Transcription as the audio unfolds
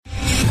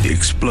The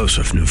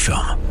explosive new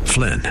film,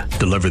 Flynn,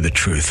 deliver the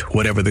truth,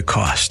 whatever the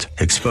cost,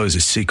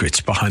 exposes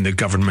secrets behind the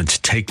government's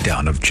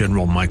takedown of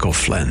General Michael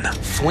Flynn.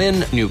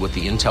 Flynn knew what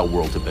the intel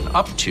world had been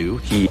up to.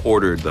 He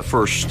ordered the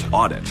first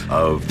audit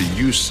of the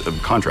use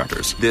of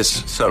contractors.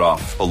 This set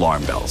off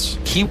alarm bells.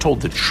 He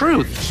told the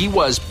truth. He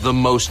was the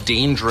most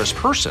dangerous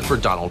person for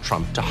Donald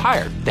Trump to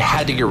hire. They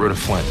had to get rid of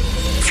Flynn.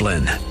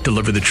 Flynn,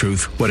 deliver the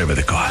truth, whatever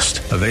the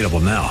cost. Available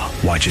now.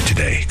 Watch it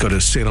today. Go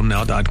to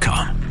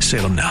salemnow.com.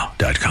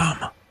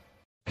 salemnow.com.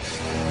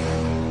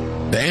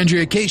 The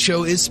Andrea Kaye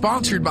Show is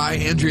sponsored by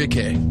Andrea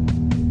Kaye.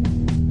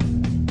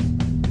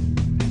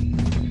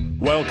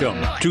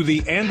 Welcome to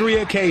the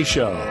Andrea Kaye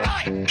Show.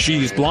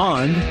 She's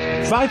blonde,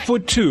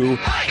 5'2",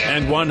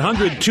 and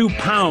 102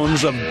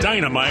 pounds of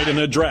dynamite in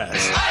a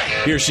dress.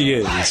 Here she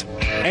is,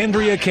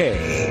 Andrea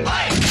Kaye.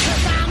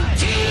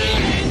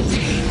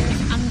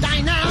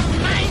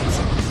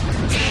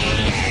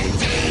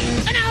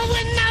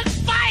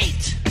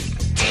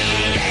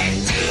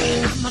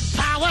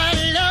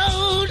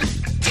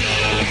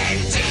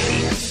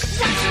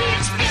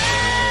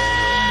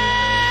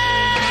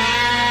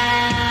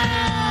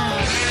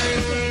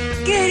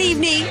 Good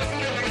evening.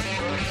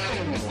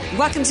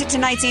 Welcome to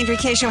tonight's Andrea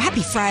Kaye Show.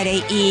 Happy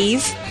Friday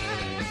Eve.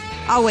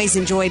 Always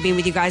enjoy being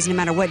with you guys no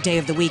matter what day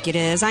of the week it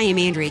is. I am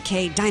Andrea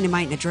Kaye,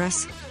 dynamite in a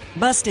dress,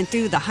 busting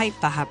through the hype,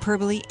 the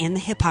hyperbole, and the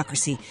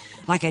hypocrisy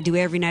like I do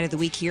every night of the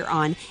week here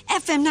on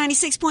FM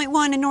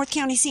 96.1 in North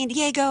County, San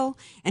Diego,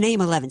 and AM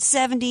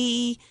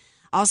 1170.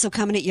 Also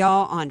coming at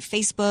y'all on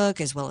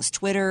Facebook as well as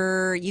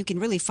Twitter. You can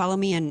really follow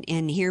me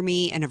and hear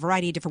me in a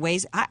variety of different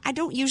ways. I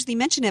don't usually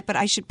mention it, but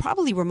I should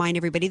probably remind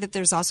everybody that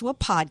there's also a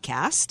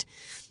podcast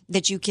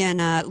that you can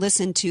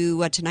listen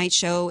to tonight's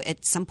show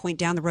at some point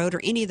down the road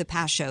or any of the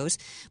past shows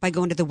by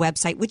going to the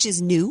website, which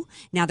is new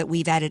now that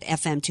we've added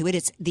FM to it.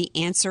 It's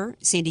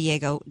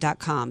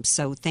theanswersandiego.com.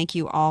 So thank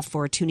you all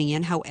for tuning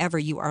in, however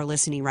you are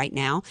listening right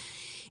now.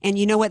 And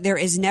you know what? There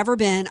has never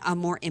been a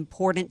more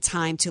important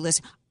time to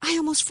listen. I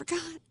almost forgot.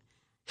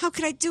 How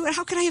could I do it?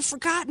 How could I have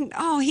forgotten?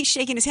 Oh, he's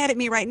shaking his head at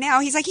me right now.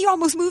 He's like, you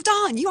almost moved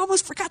on. You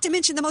almost forgot to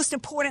mention the most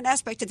important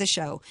aspect of the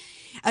show.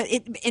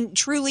 I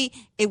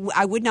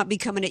would not be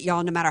coming at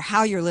y'all no matter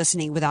how you're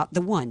listening without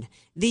the one,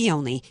 the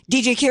only,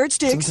 DJ Carrot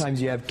Sticks.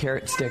 Sometimes you have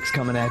carrot sticks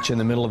coming at you in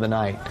the middle of the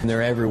night, and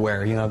they're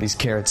everywhere, you know, these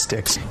carrot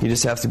sticks. You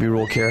just have to be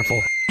real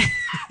careful.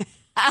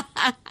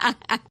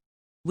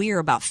 We are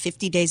about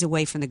 50 days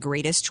away from the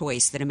greatest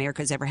choice that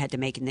America's ever had to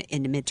make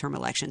in the midterm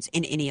elections,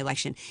 in any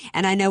election.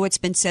 And I know it's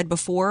been said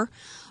before,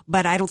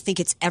 but I don't think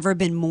it's ever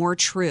been more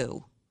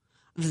true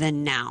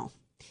than now,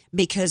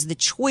 because the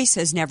choice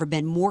has never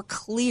been more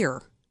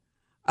clear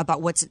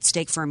about what's at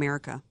stake for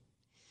America.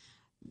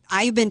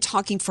 I've been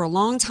talking for a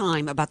long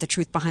time about the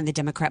truth behind the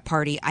Democrat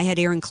Party. I had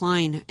Aaron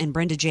Klein and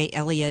Brenda J.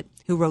 Elliott,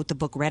 who wrote the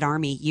book Red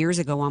Army years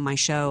ago, on my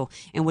show,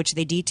 in which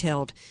they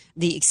detailed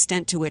the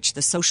extent to which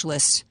the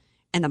socialists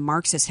and the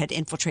Marxists had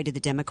infiltrated the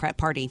Democrat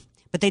Party.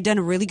 But they'd done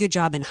a really good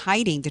job in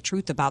hiding the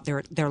truth about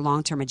their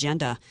long-term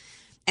agenda.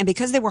 And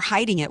because they were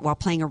hiding it while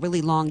playing a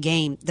really long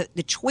game,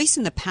 the choice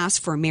in the past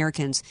for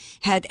Americans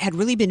had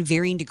really been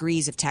varying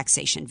degrees of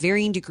taxation,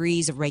 varying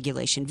degrees of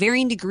regulation,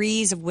 varying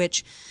degrees of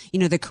which, you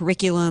know, the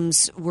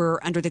curriculums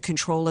were under the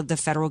control of the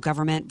federal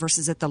government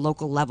versus at the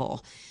local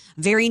level,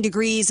 varying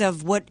degrees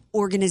of what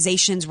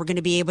organizations were going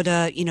to be able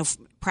to, you know,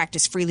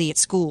 practice freely at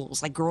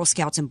schools, like Girl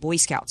Scouts and Boy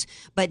Scouts.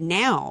 But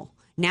now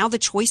the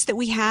choice that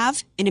we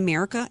have in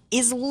America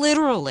is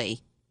literally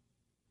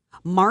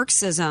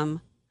Marxism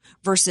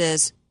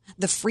versus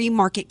the free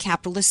market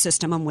capitalist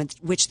system on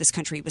which this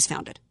country was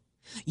founded.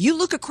 You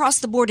look across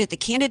the board at the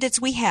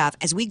candidates we have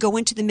as we go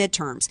into the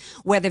midterms,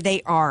 whether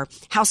they are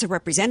House of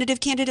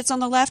Representative candidates on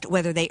the left,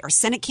 whether they are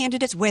Senate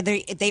candidates, whether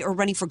they are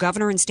running for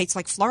governor in states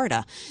like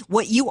Florida.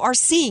 What you are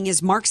seeing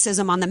is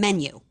Marxism on the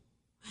menu.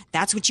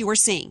 That's what you are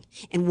seeing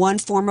in one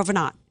form or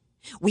not.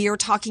 We are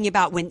talking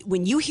about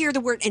when you hear the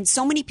word, and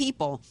so many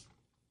people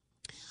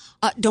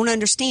don't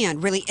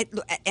understand really,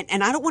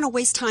 and I don't want to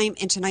waste time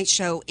in tonight's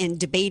show in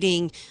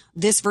debating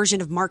this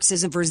version of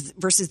Marxism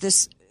versus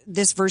this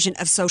version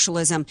of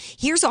socialism.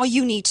 Here's all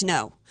you need to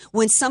know.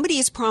 When somebody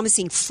is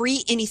promising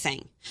free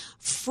anything,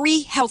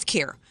 free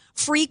healthcare,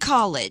 free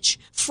college,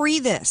 free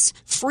this,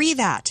 free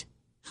that,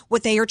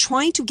 what they are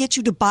trying to get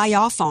you to buy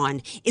off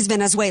on is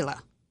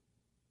Venezuela.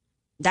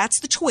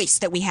 That's the choice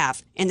that we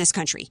have in this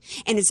country.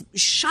 And it's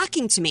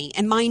shocking to me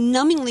and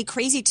mind-numbingly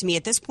crazy to me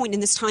at this point in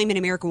this time in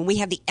America when we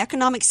have the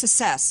economic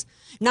success,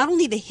 not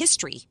only the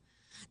history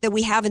that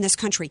we have in this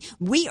country.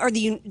 We are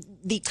the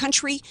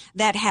country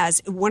that has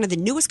one of the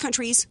newest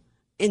countries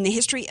in the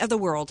history of the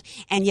world.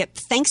 And yet,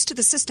 thanks to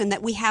the system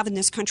that we have in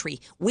this country,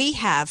 we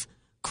have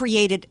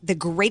created the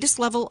greatest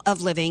level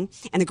of living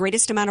and the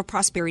greatest amount of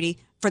prosperity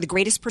for the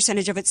greatest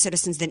percentage of its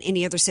citizens than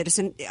any other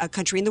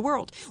country in the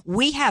world.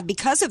 We have,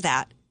 because of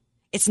that,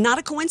 It's not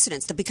a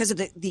coincidence that because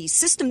of the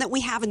system that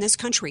we have in this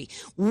country,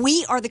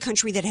 we are the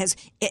country that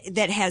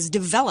has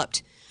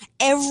developed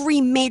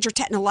every major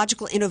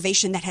technological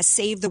innovation that has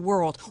saved the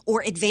world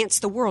or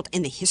advanced the world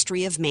in the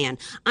history of man.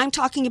 I'm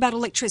talking about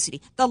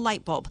electricity, the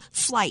light bulb,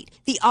 flight,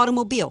 the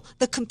automobile,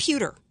 the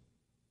computer.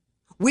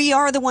 We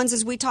are the ones,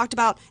 as we talked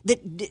about,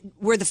 that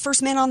were the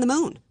first men on the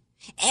moon.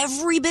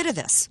 Every bit of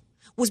this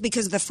was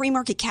because of the free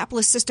market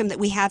capitalist system that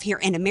we have here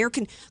and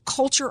American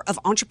culture of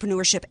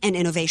entrepreneurship and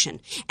innovation.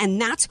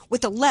 And that's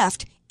what the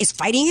left is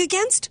fighting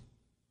against.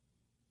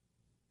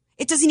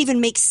 It doesn't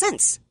even make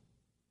sense.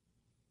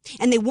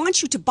 And they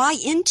want you to buy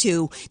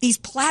into these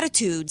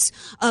platitudes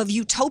of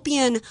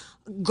utopian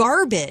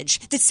garbage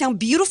that sound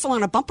beautiful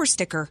on a bumper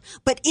sticker,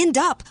 but end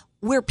up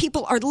where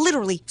people are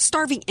literally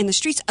starving in the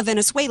streets of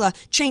Venezuela,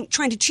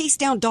 trying to chase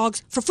down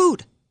dogs for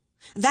food.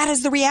 That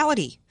is the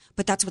reality.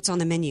 But that's what's on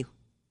the menu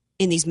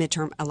in these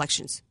midterm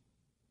elections.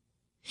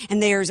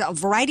 And there's a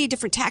variety of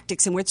different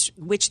tactics in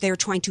which they're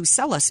trying to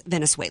sell us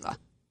Venezuela.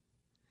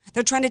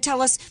 They're trying to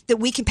tell us that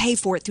we can pay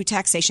for it through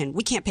taxation.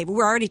 We can't pay, but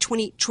we're already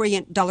 $20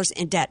 trillion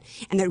in debt.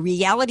 And the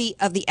reality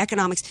of the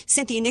economics,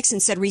 Cynthia Nixon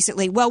said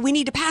recently, well, we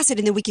need to pass it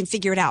and then we can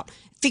figure out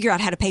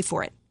how to pay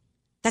for it.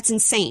 That's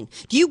insane.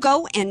 Do you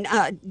go and,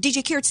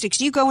 DJ Carrot Sticks,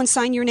 do you go and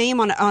sign your name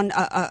on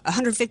a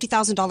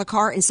 $150,000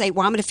 car and say,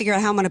 well, I'm going to figure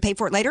out how I'm going to pay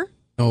for it later?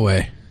 No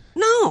way.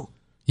 No.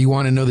 You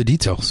want to know the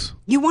details.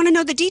 You want to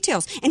know the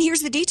details. And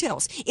here's the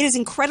details. It is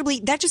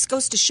that just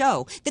goes to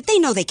show that they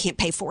know they can't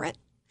pay for it.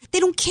 They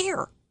don't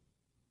care.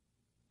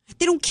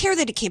 They don't care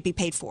that it can't be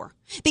paid for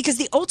because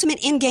the ultimate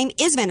end game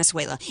is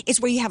Venezuela. It's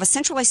where you have a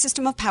centralized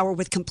system of power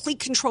with complete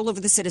control over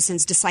the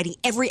citizens deciding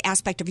every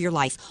aspect of your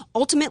life.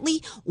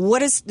 Ultimately,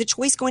 what is the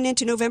choice going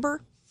into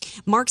November?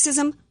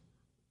 Marxism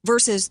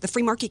versus the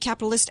free market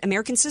capitalist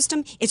American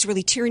system. It's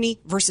really tyranny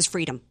versus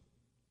freedom.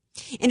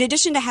 In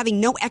addition to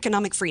having no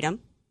economic freedom,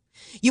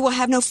 you will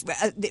have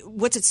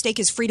what's at stake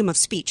is freedom of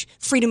speech,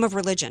 freedom of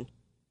religion,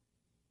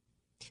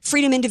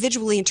 freedom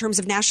individually in terms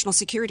of national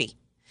security.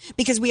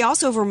 Because we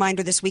also have a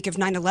reminder this week of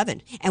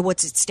 9/11 and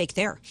what's at stake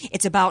there.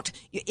 It's about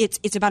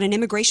an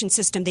immigration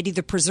system that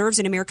either preserves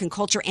an American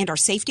culture and our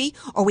safety,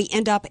 or we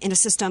end up in a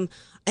system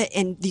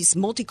in this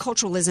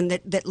multiculturalism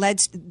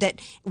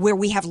that where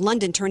we have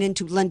London turn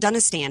into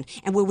Londonistan,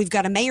 and where we've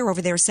got a mayor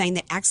over there saying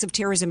that acts of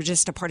terrorism are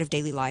just a part of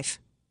daily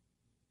life.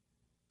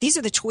 These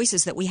are the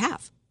choices that we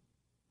have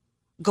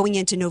going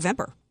into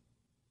November.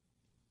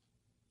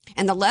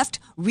 And the left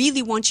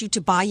really wants you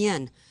to buy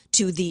in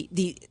to the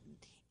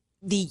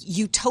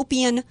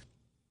utopian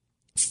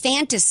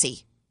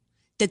fantasy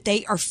that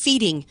they are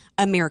feeding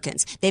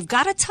Americans. They've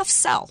got a tough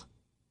sell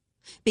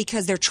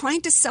because they're trying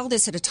to sell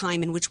this at a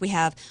time in which we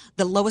have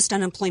the lowest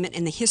unemployment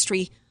in the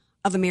history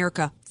of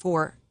America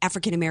for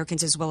African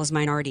Americans as well as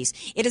minorities.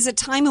 It is a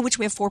time in which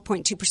we have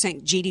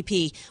 4.2%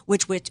 GDP,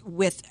 which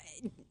with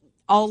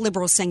all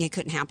liberals saying it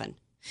couldn't happen.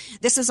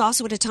 This is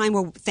also at a time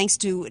where, thanks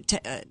to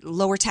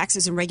lower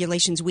taxes and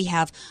regulations, we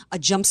have a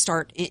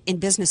jumpstart in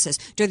businesses.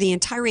 During the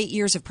entire 8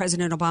 years of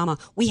President Obama,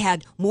 we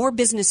had more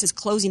businesses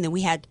closing than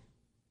we had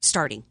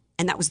starting.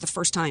 And that was the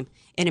first time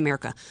in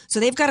America. So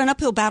they've got an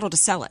uphill battle to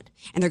sell it.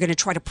 And they're going to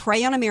try to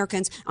prey on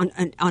Americans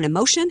on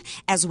emotion,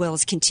 as well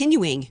as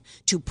continuing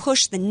to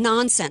push the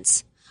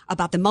nonsense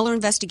about the Mueller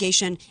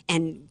investigation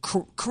and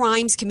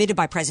crimes committed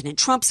by President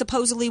Trump,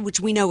 supposedly, which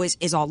we know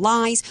is all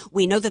lies.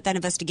 We know that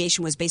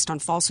investigation was based on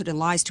falsehood and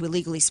lies to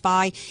illegally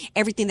spy.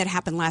 Everything that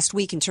happened last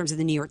week in terms of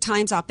the New York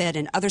Times op-ed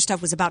and other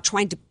stuff was about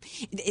trying to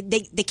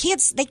they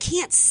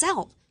can't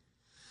sell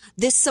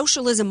this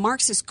socialism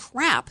Marxist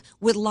crap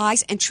with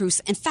lies and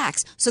truths and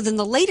facts. So then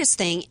the latest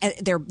thing,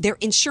 their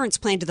insurance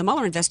plan to the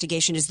Mueller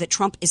investigation is that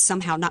Trump is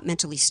somehow not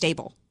mentally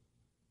stable.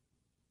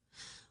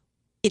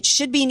 It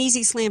should be an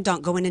easy slam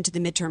dunk going into the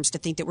midterms to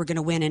think that we're going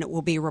to win and it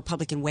will be a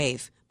Republican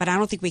wave. But I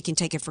don't think we can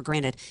take it for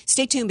granted.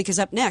 Stay tuned, because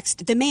up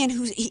next, the man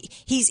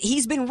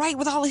he's been right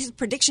with all his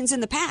predictions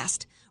in the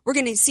past. We're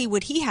going to see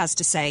what he has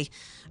to say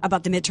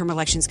about the midterm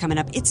elections coming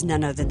up. It's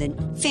none other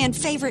than fan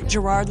favorite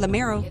Gerard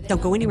Lamero.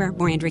 Don't go anywhere.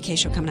 More Andrea Kaye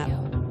Show coming up.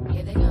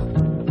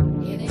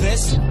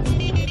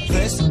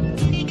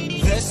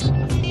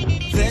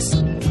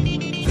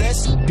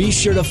 Be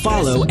sure to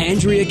follow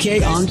Andrea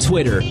Kaye on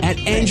Twitter at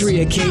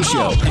Andrea Kaye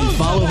Show, and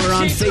follow her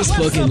on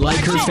Facebook and like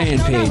her fan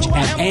page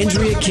at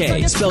Andrea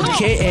Kaye, spelled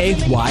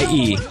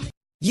Kaye.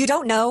 You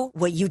don't know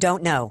what you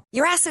don't know.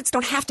 Your assets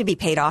don't have to be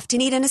paid off to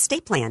need an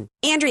estate plan.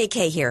 Andrea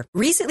Kaye here.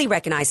 Recently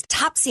recognized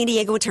top San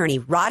Diego attorney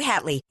Rod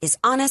Hatley is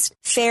honest,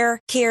 fair,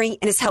 caring,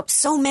 and has helped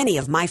so many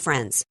of my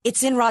friends.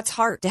 It's in Rod's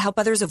heart to help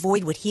others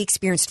avoid what he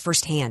experienced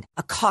firsthand,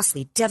 a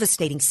costly,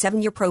 devastating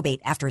 7-year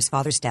probate after his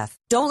father's death.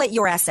 Don't let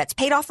your assets,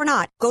 paid off or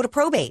not, go to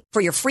probate.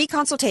 For your free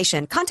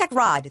consultation, contact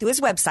Rod through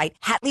his website,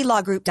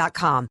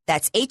 HatleyLawGroup.com.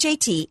 That's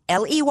HATLEY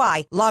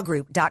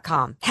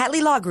lawgroup.com.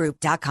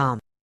 HatleyLawGroup.com.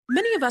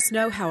 Many of us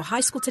know how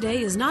high school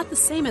today is not the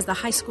same as the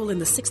high school in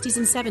the 60s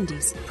and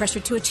 70s. Pressure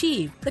to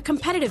achieve, the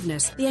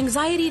competitiveness, the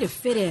anxiety to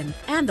fit in,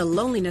 and the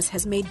loneliness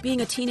has made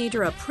being a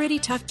teenager a pretty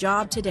tough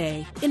job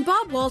today. In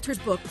Bob Walter's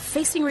book,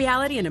 Facing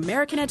Reality in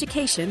American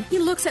Education, he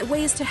looks at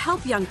ways to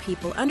help young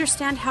people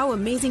understand how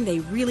amazing they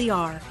really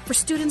are, for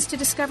students to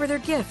discover their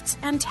gifts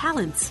and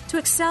talents, to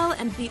excel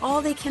and be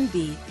all they can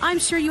be. I'm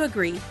sure you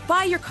agree.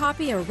 Buy your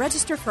copy or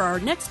register for our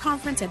next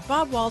conference at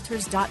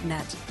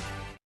bobwalters.net.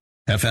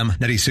 FM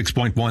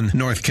 96.1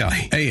 North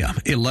County, AM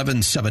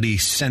 1170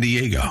 San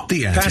Diego.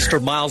 The Answer. Pastor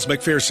Miles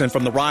McPherson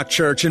from the Rock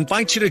Church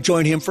invites you to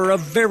join him for a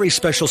very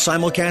special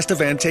simulcast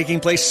event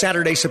taking place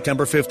Saturday,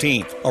 September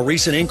 15th. A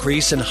recent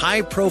increase in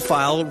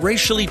high-profile,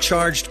 racially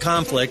charged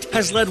conflict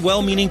has led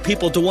well-meaning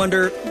people to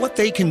wonder what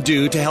they can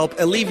do to help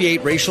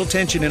alleviate racial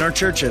tension in our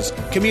churches,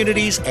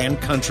 communities, and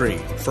country.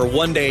 For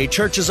one day,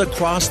 churches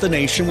across the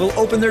nation will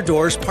open their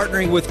doors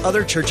partnering with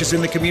other churches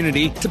in the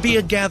community to be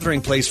a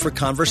gathering place for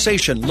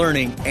conversation,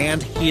 learning,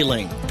 and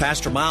healing.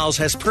 Pastor Miles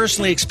has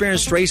personally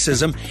experienced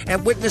racism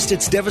and witnessed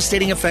its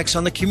devastating effects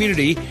on the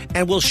community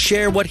and will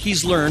share what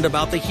he's learned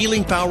about the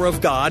healing power of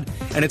God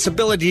and its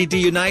ability to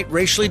unite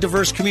racially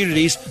diverse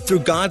communities through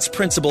God's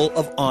principle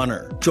of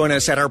honor. Join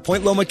us at our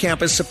Point Loma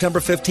campus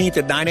September 15th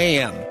at 9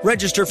 a.m.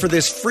 Register for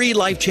this free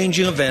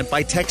life-changing event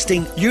by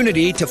texting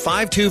UNITY to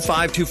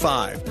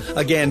 52525.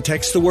 Again,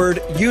 text the word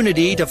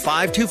UNITY to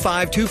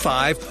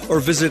 52525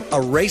 or visit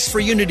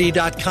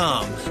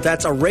araceforunity.com.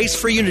 That's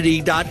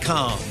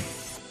araceforunity.com.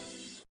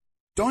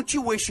 Don't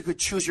you wish you could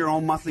choose your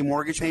own monthly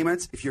mortgage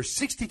payments? If you're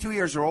 62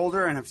 years or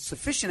older and have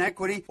sufficient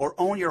equity or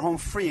own your home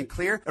free and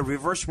clear, a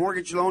reverse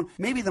mortgage loan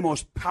may be the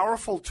most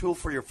powerful tool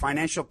for your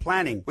financial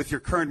planning. With your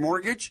current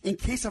mortgage, in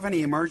case of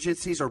any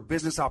emergencies or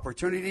business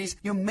opportunities,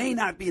 you may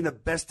not be in the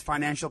best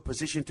financial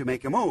position to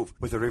make a move.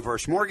 With a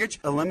reverse mortgage,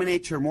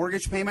 eliminate your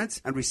mortgage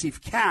payments and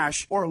receive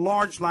cash or a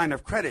large line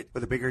of credit.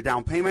 With a bigger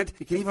down payment,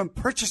 you can even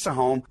purchase a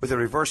home with a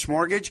reverse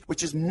mortgage,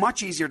 which is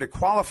much easier to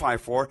qualify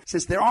for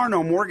since there are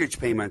no mortgage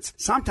payments.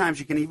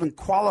 Sometimes you can even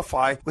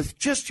qualify with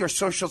just your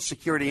Social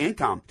Security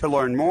income. To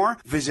learn more,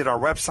 visit our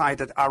website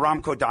at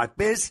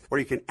aramco.biz, where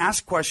you can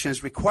ask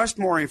questions, request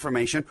more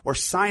information, or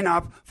sign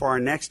up for our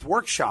next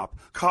workshop.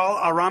 Call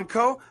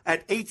Aramco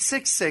at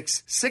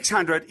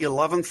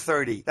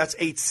 866-600-1130. That's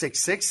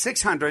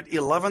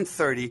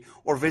 866-600-1130,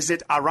 or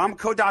visit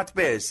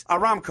aramco.biz.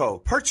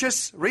 Aramco.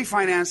 Purchase,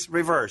 refinance,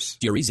 reverse.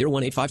 GRE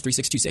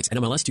 01853626,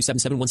 NMLS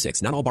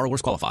 27716. Not all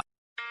borrowers qualify.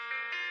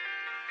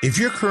 If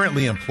you're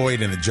currently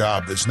employed in a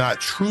job that's not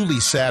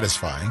truly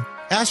satisfying,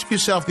 ask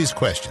yourself these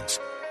questions.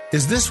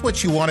 Is this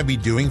what you want to be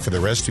doing for the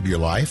rest of your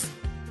life?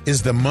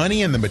 Is the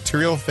money and the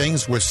material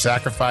things worth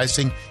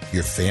sacrificing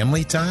your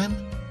family time?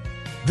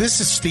 This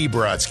is Steve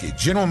Brodsky,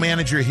 General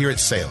Manager here at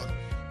Salem,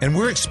 and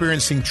we're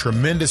experiencing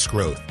tremendous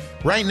growth.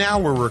 Right now,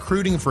 we're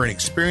recruiting for an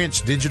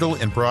experienced digital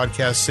and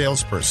broadcast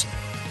salesperson.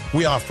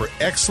 We offer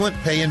excellent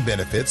pay and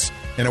benefits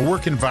in a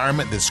work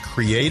environment that's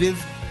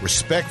creative,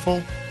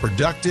 respectful,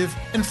 productive,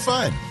 and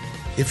fun.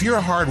 If you're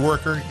a hard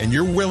worker and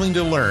you're willing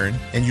to learn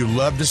and you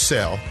love to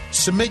sell,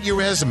 submit your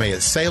resume at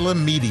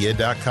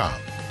salemmedia.com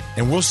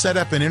and we'll set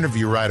up an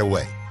interview right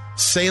away.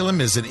 Salem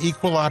is an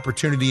equal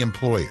opportunity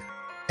employer.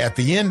 At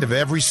the end of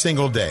every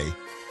single day,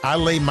 I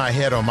lay my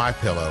head on my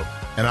pillow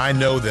and I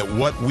know that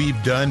what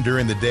we've done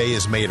during the day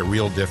has made a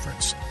real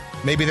difference.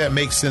 Maybe that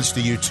makes sense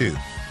to you too.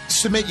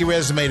 Submit your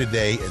resume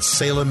today at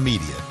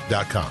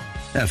salemmedia.com.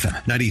 FM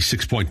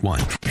 96.1,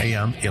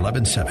 AM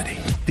 1170.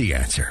 The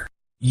Answer.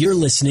 You're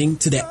listening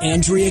to The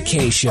Andrea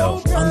Kaye Show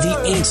on The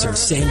Answer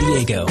San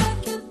Diego.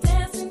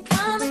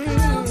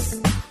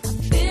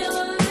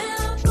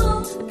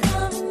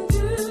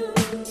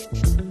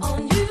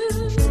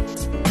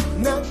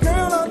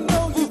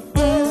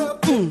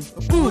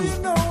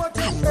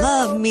 I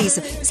love me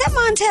some. Is that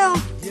Montel?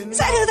 Is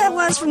that who that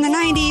was from the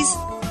 90s?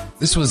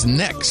 This was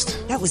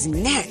Next. That was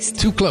Next.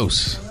 Too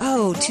Close.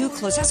 Oh, Too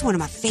Close. That's one of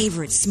my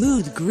favorites.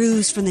 Smooth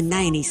grooves from the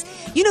 90s.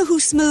 You know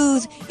who's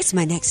smooth? It's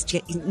my next.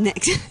 I'm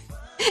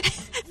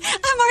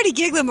already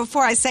giggling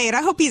before I say it.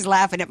 I hope he's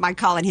laughing at my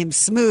calling him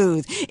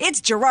smooth. It's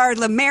Gerard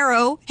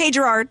Lamero. Hey,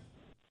 Gerard.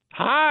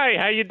 Hi,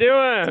 how you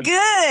doing?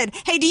 Good.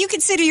 Hey, do you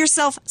consider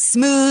yourself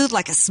smooth,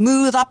 like a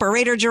smooth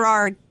operator,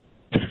 Gerard?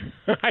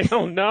 I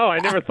don't know. I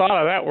never thought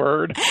of that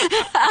word.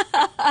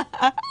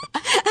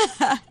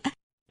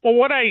 Well,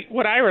 what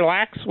I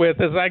relax with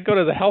is I go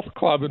to the health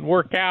club and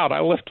work out. I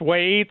lift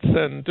weights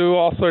and do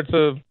all sorts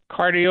of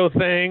cardio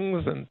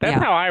things, and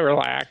that's how I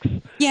relax.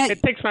 Yeah.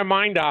 It takes my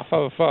mind off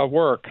of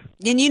work.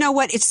 And you know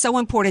what? It's so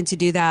important to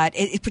do that,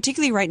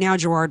 particularly right now,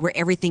 Gerard, where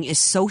everything is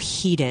so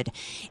heated.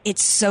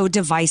 It's so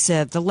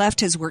divisive. The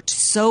left has worked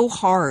so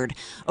hard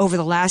over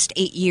the last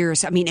 8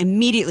 years. I mean,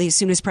 immediately as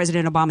soon as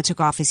President Obama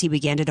took office, he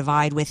began to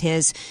divide with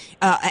his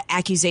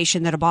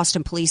accusation that a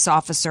Boston police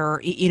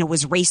officer,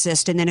 was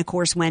racist. And then, of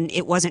course, when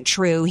it wasn't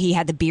true, he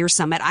had the beer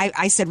summit.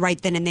 I said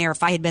right then and there,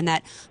 if I had been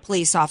that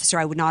police officer,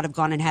 I would not have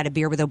gone and had a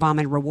beer with Obama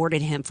and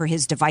rewarded him for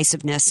his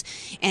divisiveness.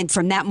 And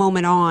from that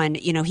moment on,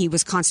 he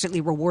was constantly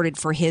rewarded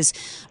for his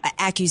his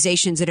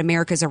accusations that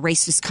America's a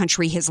racist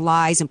country, his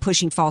lies and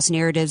pushing false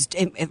narratives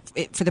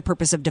for the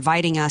purpose of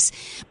dividing us.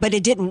 But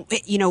it didn't,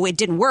 it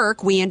didn't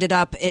work. We ended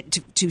up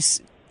to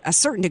a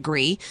certain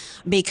degree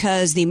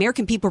because the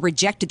American people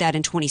rejected that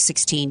in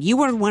 2016. You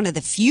were one of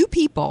the few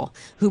people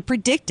who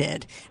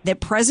predicted that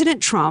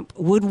President Trump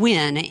would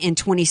win in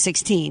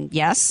 2016.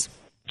 Yes?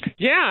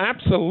 Yeah,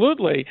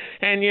 absolutely.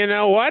 And you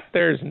know what?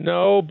 There's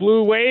no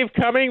blue wave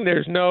coming.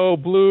 There's no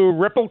blue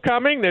ripple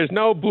coming. There's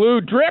no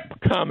blue drip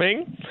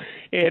coming.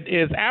 It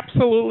is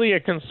absolutely a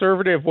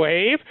conservative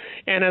wave.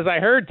 And as I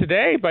heard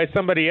today by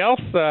somebody else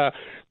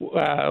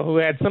who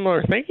had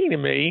similar thinking to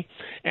me,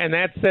 and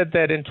that said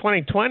that in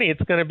 2020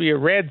 it's going to be a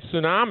red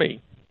tsunami.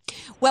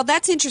 Well,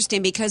 that's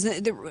interesting because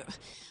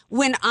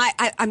when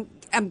I'm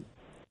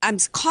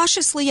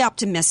cautiously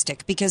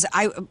optimistic because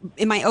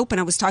in my open,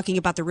 I was talking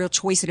about the real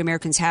choice that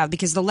Americans have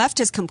because the left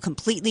has come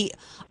completely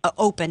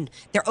open.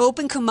 They're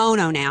open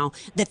kimono now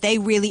that they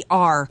really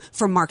are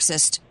for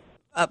Marxist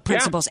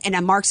principles and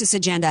a Marxist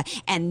agenda.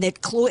 And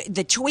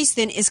the choice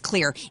then is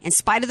clear. In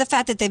spite of the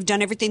fact that they've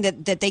done everything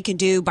that they can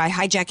do by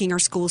hijacking our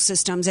school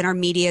systems and our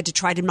media to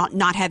try to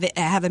not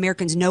have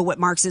Americans know what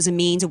Marxism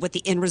means and what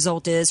the end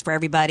result is for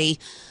everybody.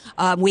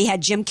 We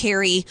had Jim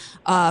Carrey,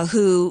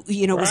 who,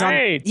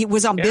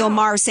 was on Bill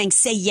Maher saying,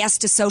 say yes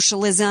to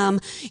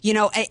socialism.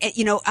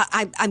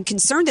 I'm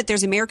concerned that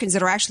there's Americans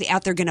that are actually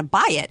out there going to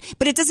buy it,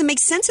 but it doesn't make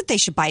sense that they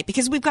should buy it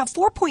because we've got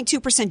 4.2%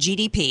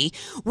 GDP.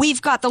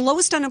 We've got the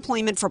lowest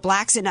unemployment for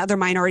blacks and other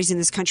minorities in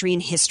this country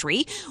in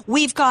history.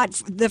 We've got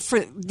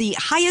the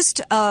highest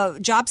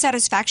job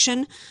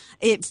satisfaction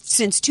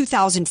since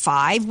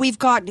 2005. We've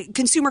got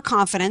consumer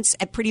confidence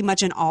at pretty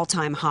much an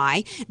all-time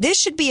high.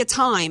 This should be a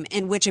time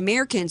in which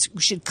Americans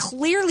should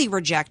clearly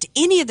reject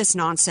any of this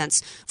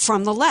nonsense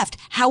from the left.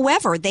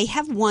 However, they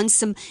have won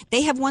some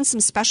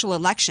special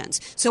elections.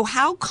 So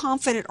how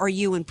confident are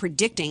you in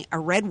predicting a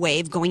red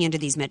wave going into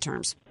these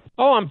midterms?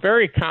 Oh, I'm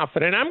very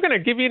confident. I'm going to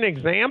give you an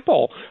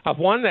example of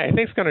one that I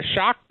think is going to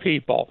shock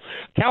people.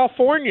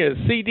 California's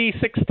CD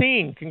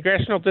 16,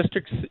 Congressional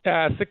District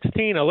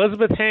 16,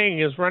 Elizabeth Heng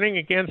is running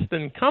against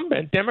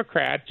incumbent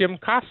Democrat Jim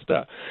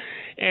Costa.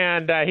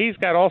 And he's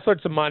got all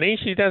sorts of money.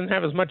 She doesn't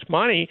have as much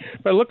money,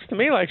 but it looks to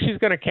me like she's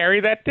going to carry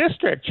that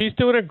district. She's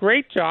doing a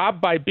great job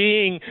by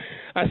being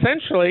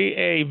essentially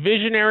a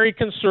visionary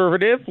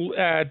conservative,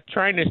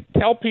 trying to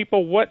tell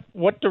people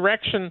what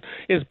direction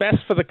is best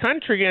for the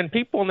country, and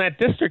people in that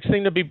district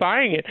seem to be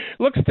buying it.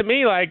 Looks to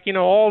me like,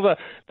 all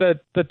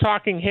the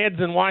talking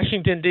heads in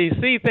Washington,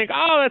 D.C. think,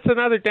 oh, that's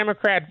another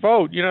Democrat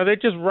vote. They're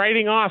just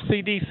writing off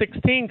CD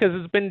 16 because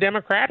it's been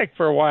Democratic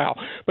for a while.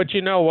 But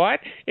you know what?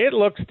 It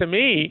looks to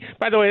me,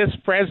 by the way, it's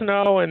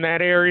Fresno in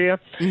that area,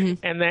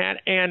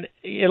 and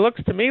it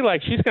looks to me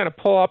like she's going to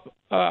pull up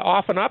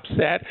off an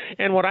upset,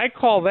 and what I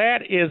call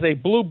that is a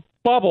blue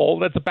bubble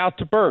that's about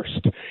to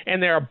burst.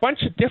 And there are a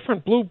bunch of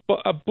different blue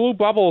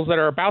bubbles that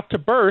are about to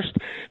burst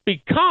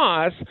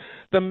because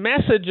the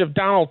message of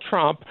Donald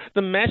Trump,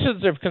 the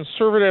message of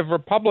conservative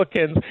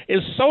Republicans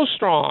is so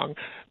strong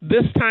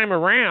this time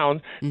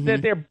around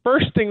that they're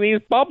bursting these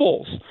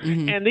bubbles.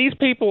 And these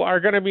people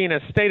are going to be in a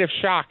state of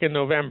shock in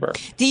November.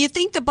 Do you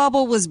think the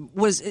bubble was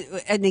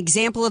an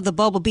example of the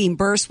bubble being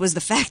burst was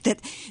the fact that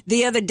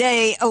the other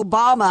day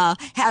Obama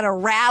had a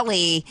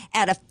rally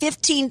at a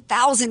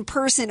 15,000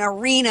 person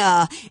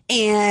arena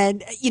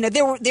and,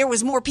 there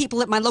was more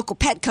people at my local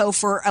Petco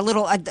for a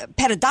little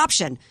pet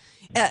adoption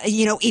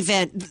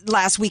event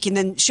last week and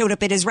then showed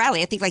up at his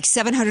rally. I think like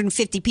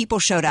 750 people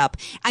showed up.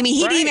 I mean,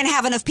 he didn't even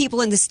have enough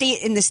people in the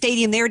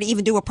stadium there to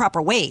even do a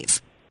proper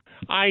wave.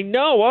 I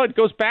know. Well, it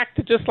goes back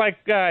to just like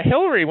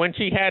Hillary when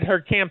she had her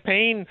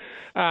campaign.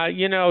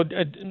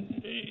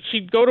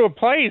 She'd go to a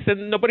place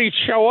and nobody'd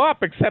show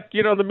up except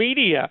the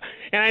media.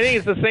 And I think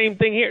it's the same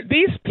thing here.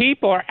 These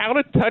people are out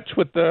of touch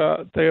with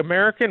the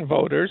American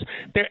voters.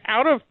 They're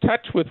out of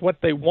touch with what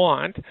they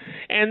want,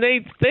 and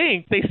they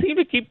seem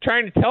to keep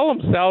trying to tell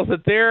themselves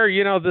that they're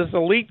this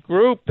elite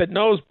group that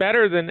knows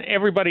better than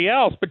everybody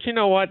else. But you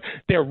know what?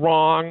 They're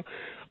wrong.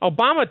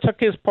 Obama took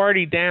his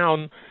party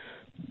down.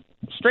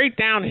 Straight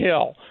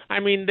downhill.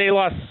 I mean, they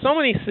lost so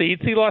many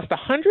seats. He lost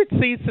 100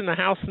 seats in the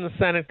House and the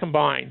Senate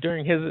combined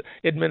during his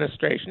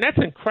administration. That's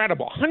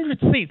incredible. 100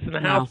 seats in the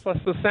House plus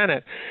the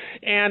Senate.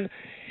 And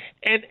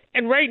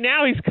right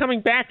now he's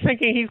coming back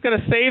thinking he's going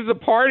to save the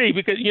party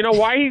because you know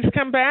why he's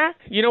come back?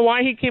 You know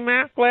why he came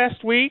back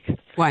last week?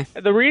 Why?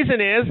 The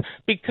reason is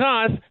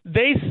because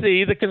they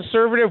see the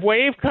conservative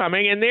wave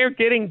coming and they're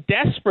getting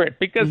desperate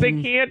because they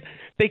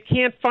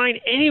can't find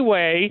any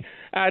way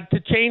to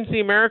change the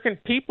American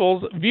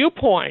people's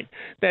viewpoint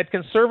that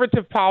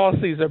conservative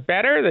policies are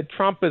better, that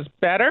Trump is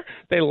better.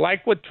 They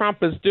like what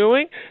Trump is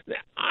doing.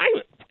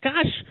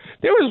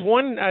 There was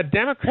one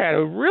Democrat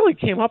who really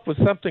came up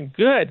with something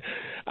good.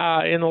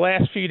 in the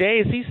last few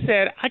days. He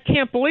said, I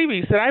can't believe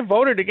it. He said, I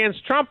voted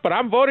against Trump, but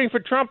I'm voting for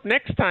Trump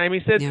next time.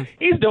 He said,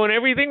 he's doing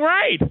everything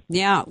right.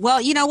 Yeah.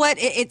 Well, you know what?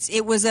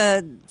 It was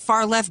a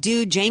far left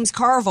dude, James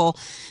Carville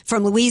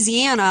from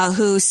Louisiana,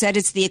 who said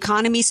it's the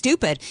economy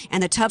stupid.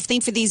 And the tough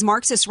thing for these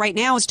Marxists right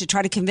now is to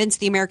try to convince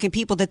the American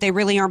people that they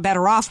really aren't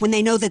better off when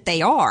they know that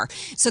they are.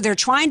 So they're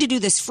trying to do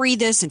this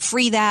and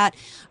free that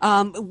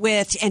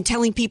and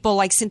telling people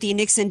like Cynthia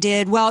Nixon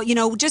did, well,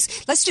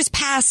 let's just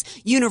pass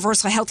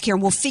universal health care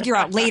and we'll figure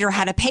out later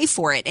how to pay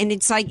for it. And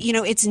it's like,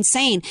 it's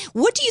insane.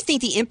 What do you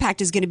think the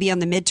impact is going to be on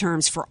the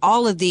midterms for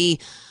all of the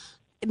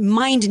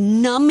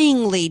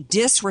mind-numbingly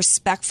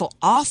disrespectful,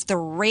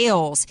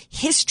 off-the-rails,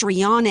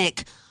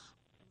 histrionic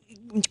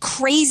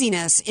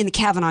craziness in the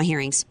Kavanaugh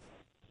hearings?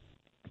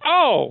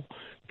 Oh,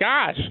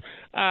 gosh.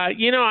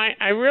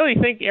 I really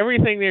think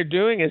everything they're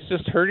doing is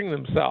just hurting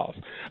themselves.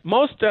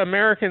 Most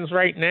Americans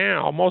right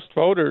now, most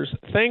voters,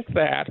 think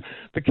that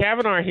the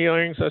Kavanaugh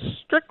hearings are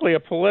strictly a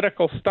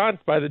political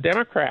stunt by the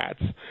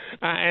Democrats,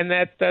 and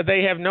that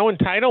they have no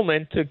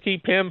entitlement to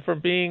keep him from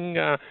being,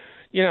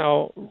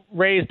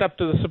 raised up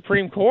to the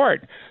Supreme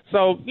Court.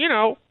 So,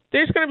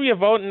 there's going to be a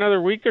vote in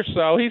another week or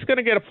so. He's going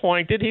to get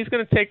appointed. He's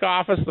going to take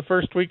office the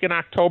first week in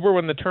October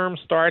when the term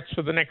starts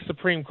for the next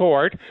Supreme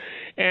Court.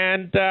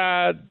 And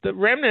the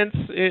remnants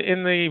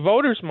in the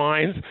voters'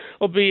 minds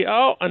will be,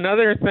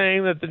 another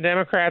thing that the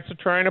Democrats are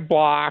trying to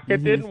block.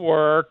 It didn't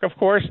work. Of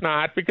course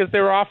not, because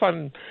they were off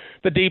on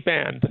the deep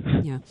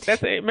end. Yeah.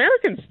 That's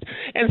Americans.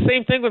 And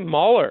same thing with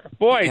Mueller.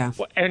 Boy, yeah.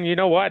 And you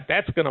know what?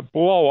 That's going to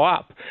blow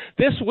up.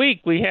 This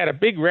week we had a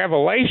big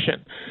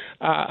revelation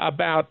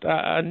about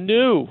a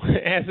new,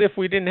 as if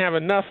we didn't have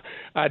enough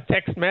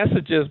text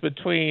messages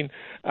between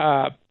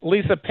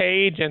Lisa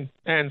Page and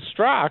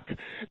Strzok.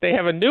 They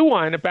have a new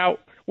one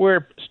about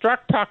where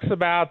Strzok talks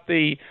about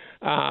the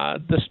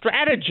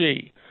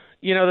strategy.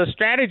 The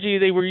strategy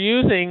they were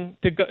using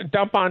to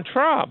dump on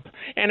Trump,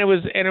 and it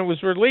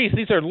was released.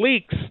 These are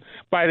leaks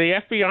by the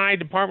FBI,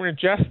 Department of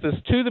Justice,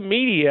 to the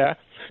media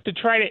to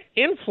try to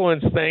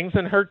influence things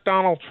and hurt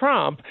Donald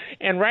Trump.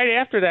 And right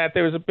after that,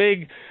 there was a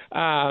big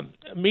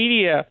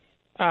media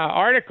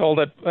article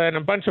and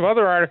a bunch of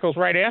other articles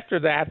right after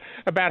that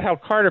about how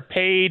Carter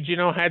Page,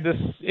 had this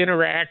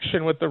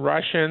interaction with the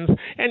Russians.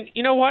 And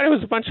you know what? It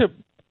was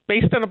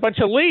based on a bunch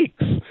of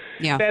leaks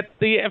that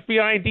the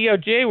FBI and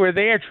DOJ were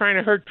there trying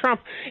to hurt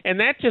Trump.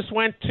 And that just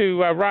went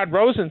to Rod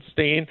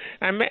Rosenstein.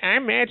 I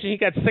imagine he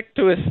got sick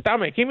to his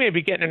stomach. He may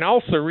be getting an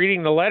ulcer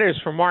reading the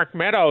letters from Mark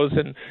Meadows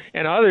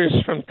and others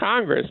from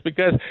Congress,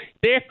 because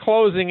they're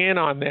closing in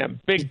on them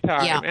big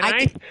time. Yeah, and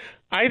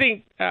I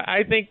think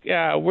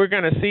we're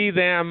going to see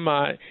them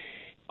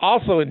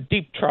also in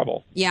deep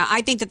trouble. Yeah,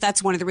 I think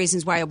that's one of the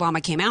reasons why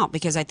Obama came out,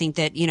 because I think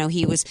that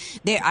he was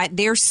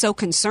they're so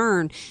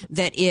concerned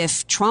that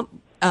if Trump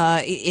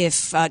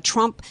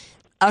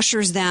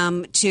ushers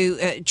them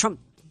to Trump.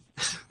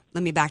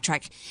 Let me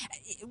backtrack.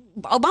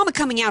 Obama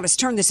coming out has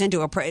turned this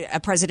into a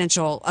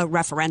presidential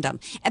referendum,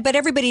 but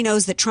everybody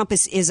knows that Trump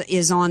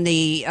is on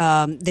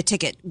the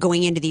ticket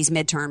going into these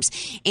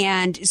midterms,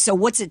 and so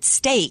what's at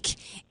stake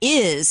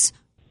is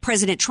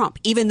President Trump,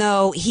 even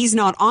though he's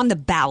not on the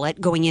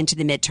ballot going into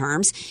the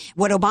midterms.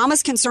 What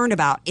Obama's concerned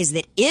about is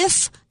that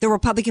if the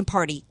Republican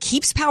Party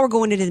keeps power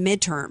going into the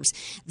midterms,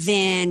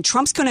 then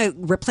Trump's going to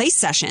replace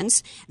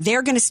Sessions.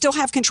 They're going to still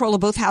have control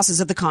of both houses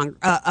of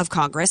of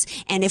Congress.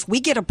 And if we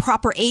get a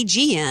proper AG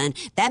in,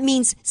 that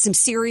means some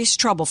serious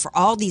trouble for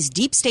all these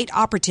deep state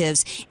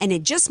operatives. And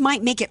it just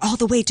might make it all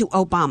the way to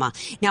Obama.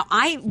 Now,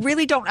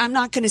 I'm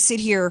not going to sit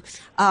here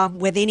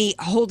with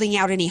holding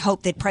out any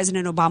hope that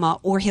President Obama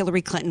or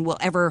Hillary Clinton will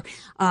ever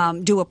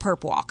do a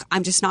perp walk.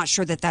 I'm just not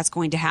sure that that's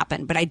going to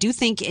happen. But I do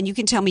think, and you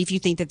can tell me if you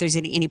think that there's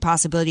any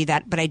possibility of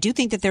that, but I do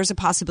think that there's a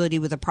possibility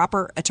with a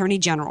proper attorney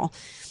general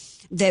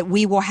that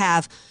we will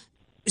have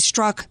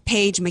Strzok,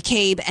 Page,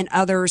 McCabe, and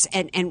others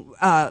and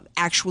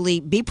actually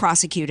be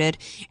prosecuted,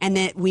 and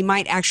that we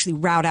might actually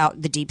rout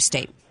out the deep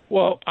state.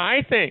 Well,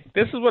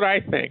 this is what I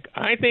think.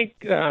 I think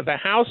the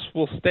House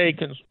will stay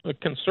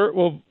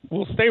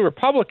will stay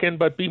Republican,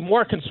 but be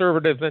more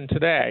conservative than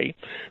today.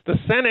 The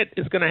Senate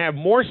is going to have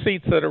more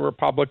seats that are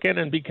Republican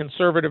and be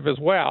conservative as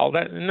well.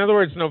 In other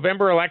words,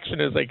 November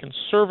election is a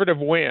conservative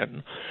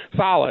win,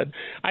 solid.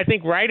 I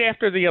think right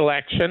after the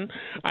election,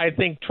 I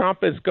think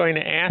Trump is going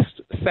to ask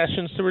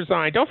Sessions to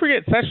resign. Don't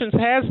forget, Sessions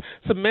has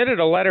submitted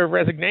a letter of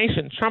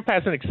resignation. Trump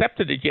hasn't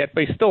accepted it yet,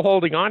 but he's still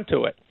holding on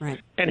to it. Right.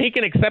 And he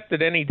can accept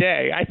it any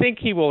day. I think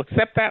he will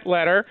accept that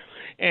letter,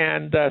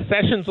 and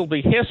Sessions will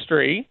be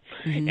history.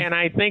 Mm-hmm. And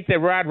I think that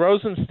Rod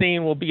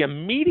Rosenstein will be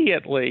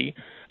immediately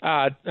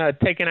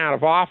taken out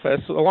of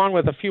office, along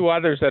with a few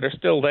others that are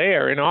still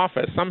there in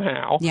office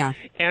somehow. Yeah.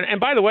 And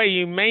by the way,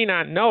 you may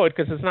not know it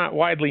because it's not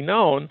widely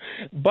known,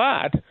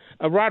 but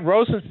Rod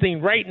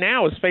Rosenstein right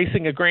now is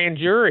facing a grand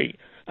jury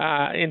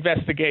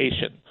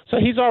investigation. So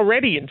he's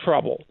already in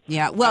trouble.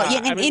 Yeah, well,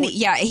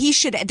 he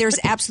should. There's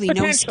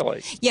absolutely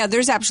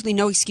there's absolutely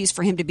no excuse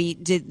for him to be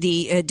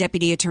the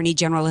Deputy Attorney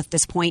General at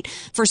this point.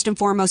 First and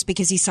foremost,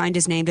 because he signed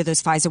his name to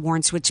those FISA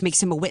warrants, which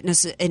makes him a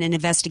witness in an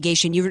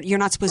investigation. You're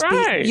not supposed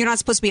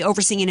to be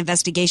overseeing an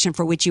investigation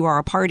for which you are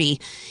a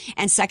party.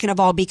 And second of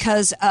all,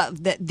 because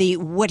the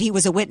what he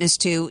was a witness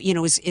to,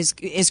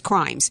 is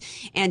crimes,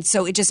 and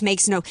so it just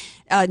makes no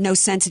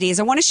sense. It is.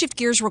 I want to shift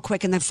gears real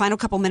quick in the final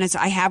couple minutes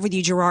I have with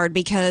you, Gerard,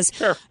 because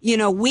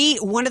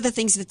one of the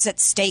things that's at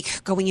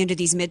stake going into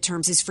these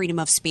midterms is freedom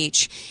of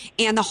speech.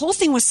 And the whole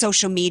thing with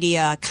social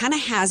media kind of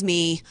has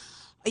me,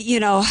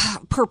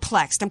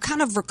 perplexed. I'm kind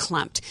of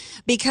verklempt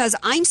because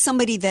I'm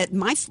somebody that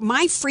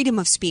my freedom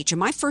of speech and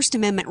my First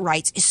Amendment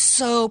rights is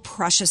so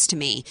precious to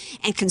me.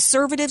 And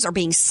conservatives are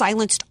being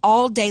silenced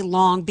all day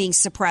long, being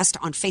suppressed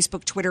on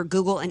Facebook, Twitter,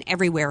 Google, and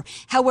everywhere.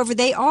 However,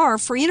 they are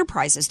free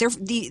enterprises.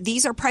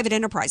 These are private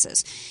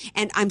enterprises.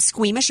 And I'm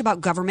squeamish about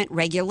government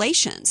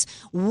regulations.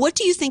 What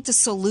do you think the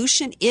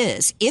solution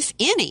is, if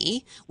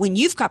any, when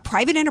you've got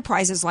private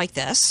enterprises like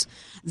this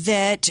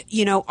that,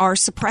 are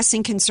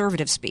suppressing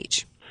conservative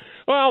speech?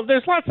 Well,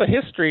 there's lots of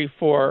history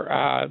for,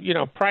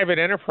 private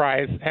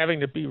enterprise having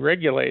to be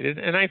regulated.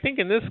 And I think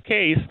in this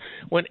case,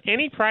 when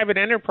any private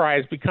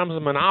enterprise becomes a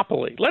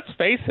monopoly, let's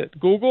face it,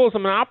 Google is a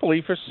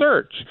monopoly for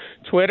search.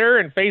 Twitter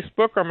and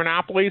Facebook are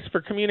monopolies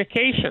for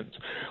communications.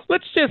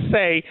 Let's just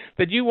say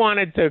that you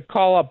wanted to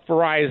call up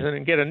Verizon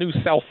and get a new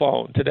cell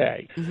phone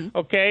today. Mm-hmm.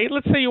 Okay?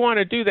 Let's say you want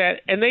to do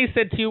that. And they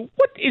said to you,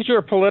 what is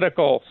your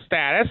political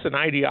status and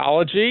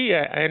ideology,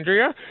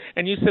 Andrea?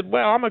 And you said,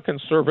 well, I'm a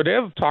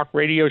conservative talk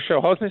radio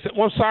show host. And they said,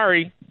 well,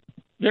 sorry,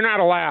 you're not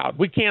allowed.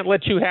 We can't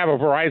let you have a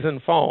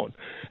Verizon phone.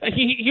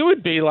 You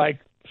would be like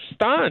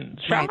stunned,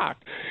 shocked. Right.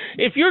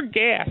 If your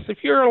gas,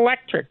 if your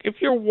electric,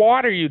 if your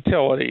water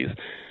utilities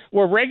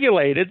were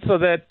regulated so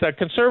that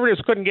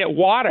conservatives couldn't get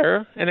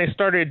water and they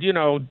started,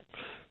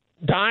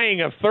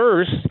 dying of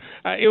thirst,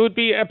 it would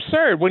be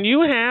absurd. When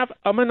you have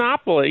a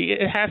monopoly,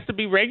 it has to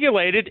be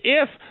regulated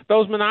if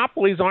those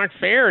monopolies aren't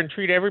fair and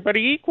treat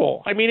everybody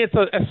equal. I mean, it's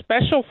a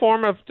special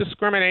form of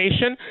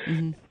discrimination.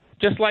 Mm-hmm.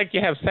 Just like you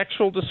have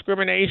sexual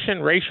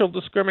discrimination, racial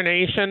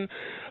discrimination,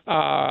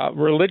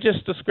 religious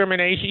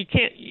discrimination,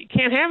 you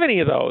can't have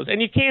any of those,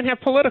 and you can't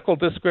have political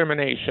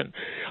discrimination.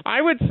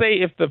 I would say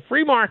if the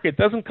free market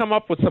doesn't come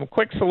up with some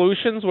quick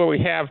solutions where we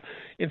have,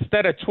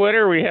 instead of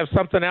Twitter, we have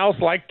something else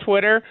like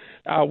Twitter,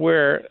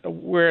 where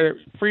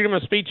freedom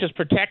of speech is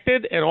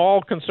protected and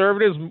all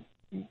conservatives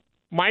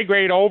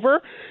migrate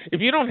over.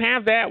 If you don't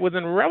have that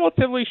within a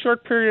relatively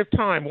short period of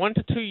time, 1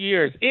 to 2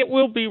 years, it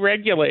will be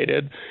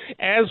regulated,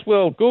 as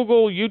will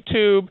Google,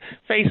 YouTube,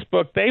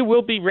 Facebook. They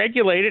will be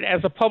regulated as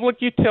a public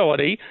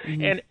utility,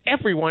 and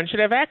everyone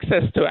should have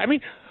access to it. I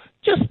mean,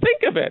 just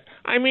think of it.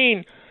 I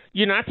mean,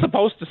 you're not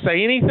supposed to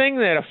say anything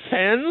that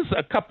offends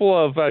a couple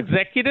of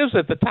executives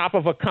at the top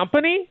of a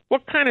company?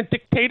 What kind of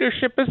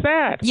dictatorship is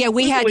that? Yeah,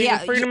 we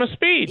had freedom of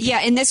speech.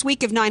 Yeah, in this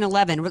week of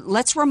 9/11,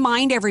 let's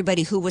remind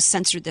everybody who was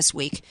censored this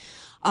week.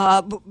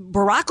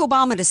 Barack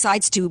Obama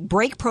decides to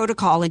break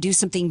protocol and do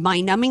something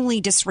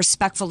mind-numbingly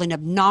disrespectful and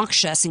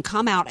obnoxious and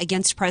come out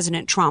against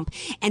President Trump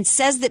and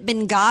says that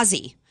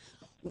Benghazi,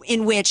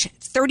 in which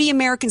 30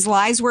 Americans'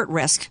 lives were at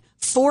risk,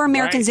 4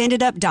 Americans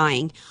ended up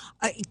dying,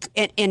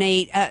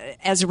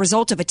 as a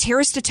result of a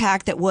terrorist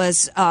attack that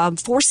was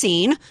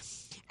foreseen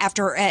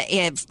after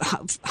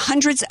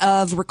hundreds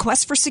of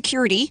requests for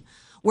security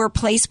were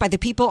placed by the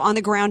people on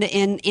the ground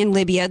in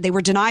Libya. They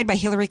were denied by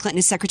Hillary Clinton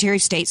as Secretary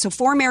of State. So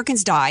 4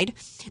 Americans died.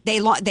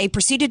 They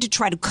proceeded to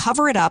try to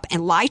cover it up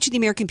and lie to the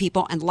American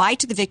people and lie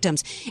to the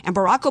victims. And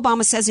Barack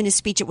Obama says in his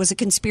speech it was a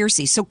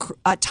conspiracy. So Chris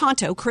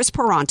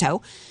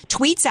Paronto,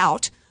 tweets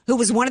out, who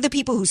was one of the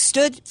people who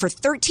stood for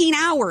 13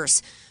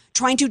 hours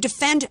trying to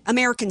defend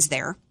Americans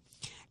there.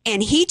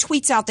 And he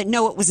tweets out that,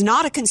 no, it was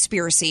not a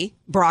conspiracy,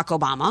 Barack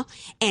Obama,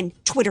 and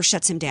Twitter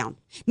shuts him down.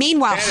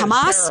 Meanwhile,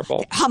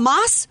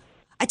 Hamas,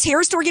 a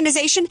terrorist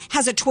organization,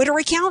 has a Twitter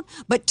account,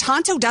 but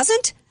Tonto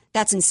doesn't?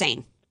 That's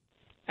insane.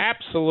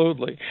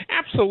 Absolutely.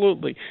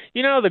 Absolutely.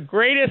 You know, the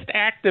greatest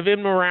act of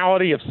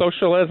immorality of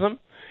socialism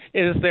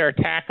is their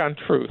attack on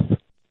truth.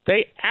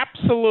 They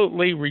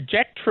absolutely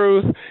reject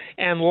truth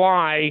and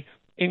lie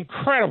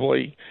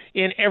incredibly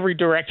in every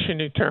direction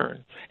you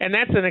turn. And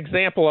that's an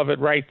example of it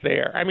right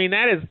there. I mean,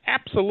 that is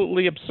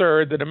absolutely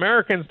absurd that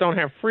Americans don't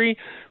have free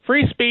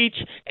speech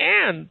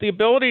and the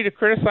ability to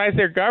criticize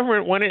their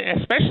government,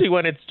 especially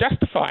when it's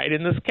justified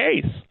in this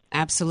case.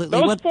 Absolutely.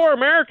 Those 4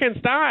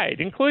 Americans died,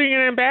 including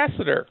an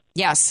ambassador.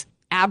 Yes,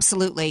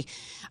 absolutely.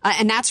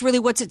 And that's really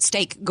what's at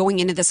stake going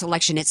into this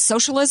election. It's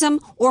socialism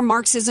or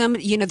Marxism.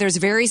 You know, there's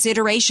various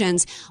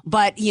iterations,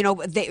 but, you know,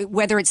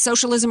 whether it's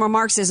socialism or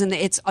Marxism,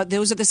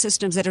 those are the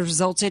systems that have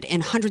resulted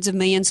in hundreds of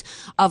millions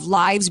of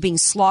lives being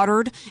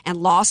slaughtered and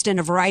lost in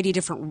a variety of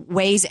different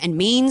ways and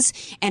means,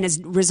 and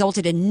has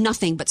resulted in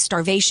nothing but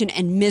starvation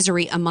and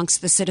misery amongst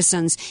the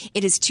citizens.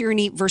 It is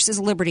tyranny versus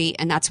liberty,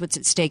 and that's what's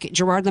at stake.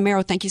 Gerard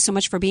Lameiro, thank you so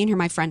much for being here,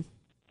 my friend.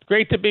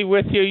 Great to be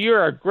with you.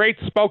 You're a great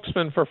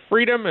spokesman for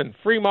freedom and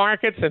free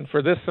markets and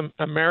for this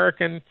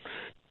American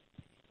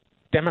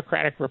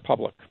democratic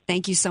republic.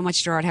 Thank you so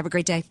much, Gerard. Have a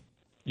great day.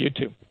 You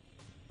too.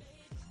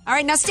 All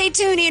right, now stay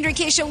tuned, Andrea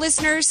Kaye Show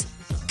listeners,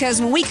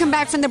 because when we come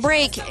back from the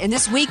break, in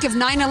this week of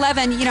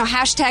 9/11,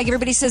 hashtag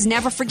everybody says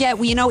never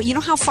forget. You know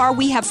how far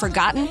we have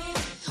forgotten?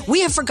 We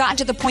have forgotten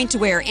to the point to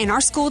where in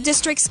our school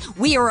districts,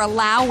 we are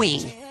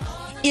allowing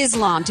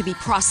Islam to be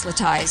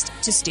proselytized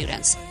to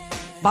students.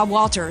 Bob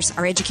Walters,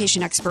 our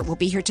education expert, will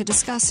be here to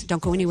discuss.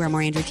 Don't go anywhere.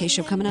 More Andrea Kaye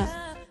Show coming up.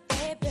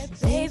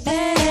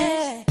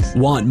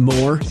 Want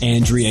more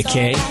Andrea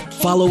Kaye?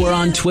 Follow her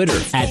on Twitter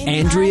at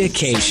Andrea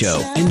Kaye Show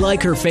and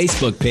like her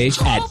Facebook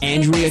page at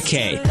Andrea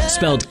Kaye,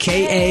 spelled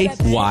Kaye.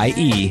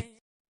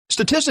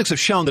 Statistics have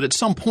shown that at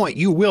some point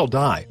you will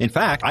die. In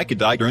fact, I could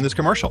die during this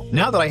commercial.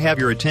 Now that I have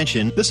your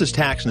attention, this is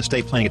tax and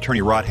estate planning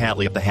attorney Rod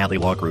Hadley of the Hadley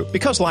Law Group.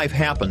 Because life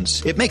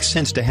happens, it makes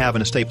sense to have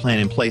an estate plan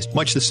in place,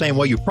 much the same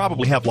way you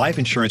probably have life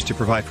insurance to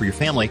provide for your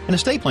family. An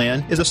estate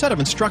plan is a set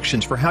of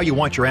instructions for how you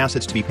want your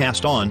assets to be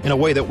passed on in a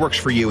way that works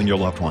for you and your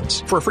loved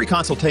ones. For a free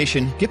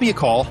consultation, give me a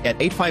call at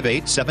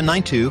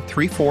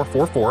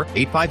 858-792-3444,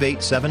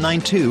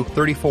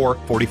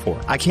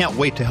 858-792-3444. I can't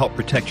wait to help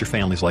protect your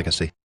family's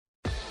legacy.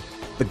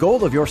 The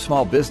goal of your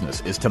small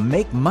business is to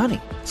make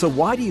money. So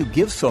why do you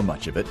give so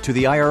much of it to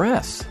the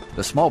IRS?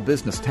 The small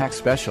business tax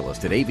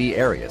specialists at AV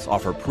Arias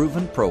offer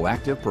proven,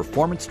 proactive,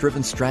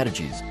 performance-driven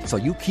strategies so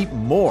you keep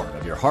more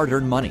of your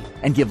hard-earned money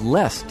and give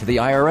less to the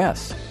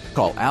IRS.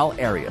 Call Al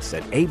Arias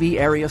at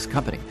AV Arias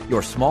Company,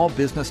 your small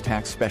business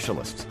tax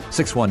specialists.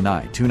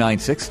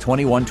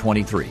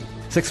 619-296-2123.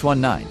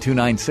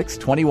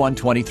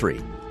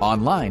 619-296-2123.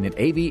 Online at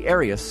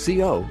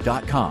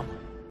avariasco.com.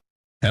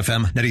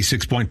 FM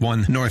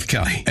 96.1 North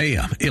County,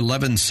 AM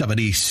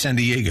 1170 San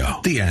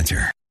Diego. The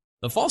Answer.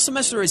 The fall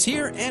semester is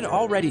here and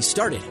already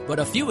started, but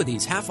a few of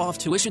these half-off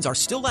tuitions are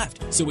still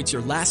left, so it's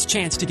your last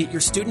chance to get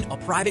your student a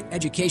private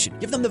education.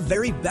 Give them the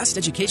very best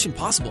education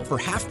possible for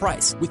half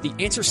price with the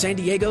Answer San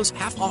Diego's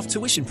half-off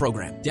tuition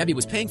program. Debbie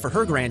was paying for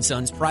her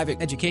grandson's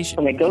private education.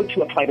 When they go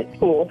to a private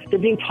school, they're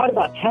being taught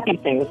about happy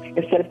things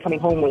instead of coming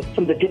home with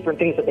some of the different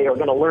things that they are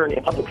going to learn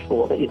in public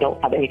school that you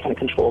don't have any kind of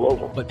control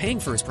over. But paying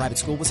for his private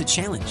school was a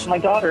challenge. My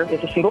daughter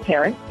is a single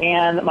parent,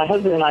 and my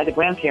husband and I, the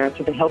grandparents,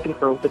 have been helping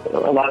her with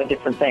a lot of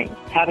different things.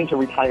 Having to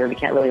retire, we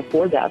can't really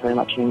afford that very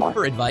much anymore.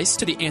 Her advice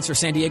to the Answer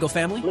San Diego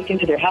family? Look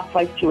into their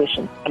half-price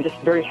tuition. I'm just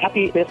very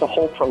happy with the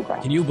whole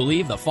program. Can you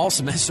believe the fall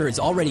semester is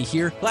already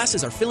here?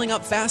 Classes are filling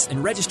up fast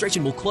and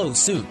registration will close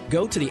soon.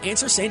 Go to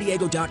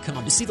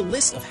theanswersandiego.com to see the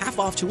list of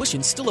half-off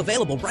tuition still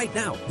available right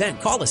now. Then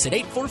call us at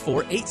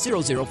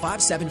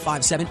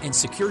 844-800-5757 and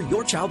secure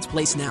your child's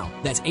place now.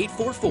 That's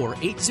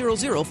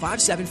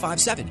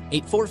 844-800-5757.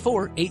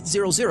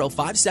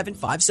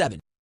 844-800-5757.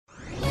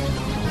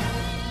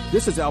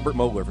 This is Albert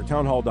Mohler for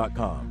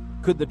townhall.com.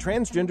 Could the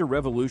transgender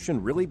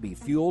revolution really be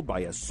fueled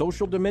by a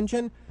social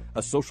dimension,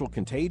 a social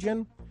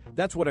contagion?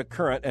 That's what a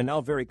current and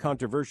now very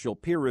controversial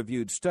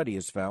peer-reviewed study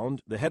has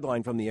found. The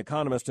headline from The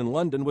Economist in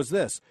London was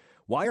this: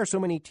 why are so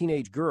many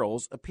teenage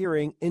girls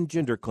appearing in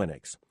gender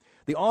clinics?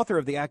 The author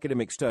of the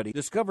academic study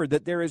discovered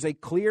that there is a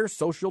clear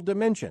social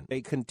dimension,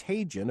 a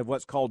contagion of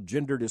what's called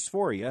gender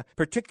dysphoria,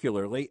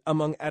 particularly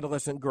among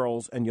adolescent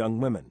girls and young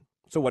women.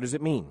 So what does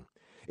it mean?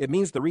 It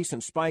means the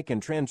recent spike in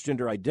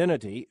transgender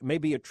identity may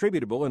be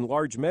attributable in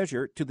large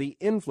measure to the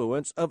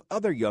influence of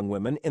other young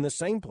women in the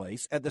same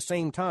place at the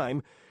same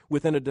time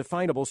within a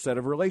definable set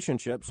of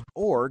relationships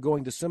or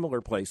going to similar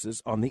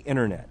places on the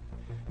internet.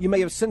 You may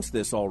have sensed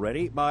this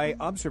already by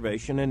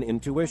observation and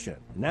intuition.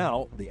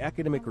 Now, the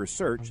academic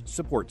research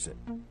supports it.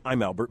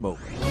 I'm Albert Mohler.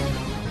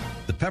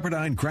 The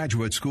Pepperdine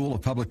Graduate School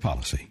of Public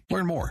Policy.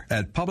 Learn more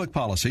at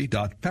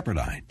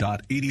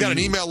publicpolicy.pepperdine.edu. Got an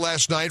email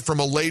last night from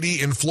a lady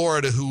in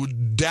Florida who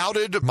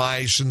doubted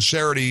my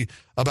sincerity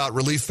about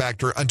Relief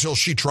Factor until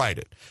she tried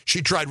it.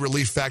 She tried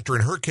Relief Factor.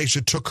 In her case,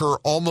 it took her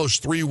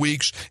almost 3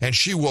 weeks, and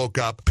she woke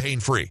up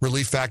pain-free.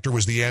 Relief Factor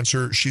was the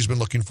answer she's been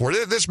looking for.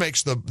 This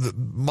makes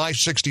my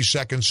 60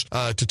 seconds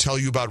to tell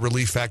you about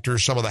Relief Factor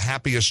some of the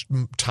happiest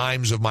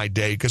times of my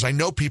day, because I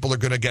know people are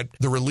going to get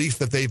the relief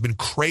that they've been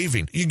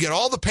craving. You get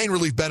all the pain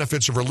relief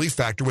benefits of Relief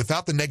Factor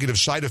without the negative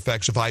side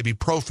effects of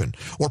ibuprofen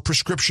or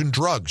prescription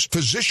drugs.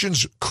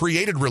 Physicians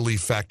created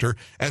Relief Factor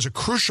as a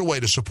crucial way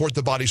to support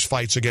the body's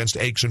fights against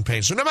aches and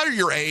pains. So no matter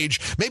your age,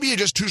 maybe you're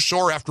just too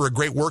sore after a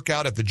great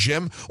workout at the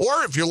gym,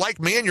 or if you're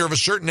like me and you're of a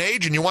certain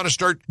age and you want to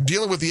start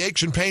dealing with the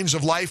aches and pains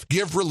of life,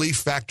 give Relief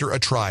Factor a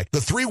try. The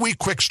 3-week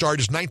quick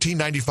start is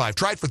 $19.95.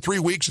 Try it for 3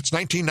 weeks. It's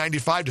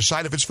 $19.95.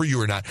 Decide if it's for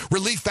you or not.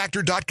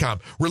 ReliefFactor.com.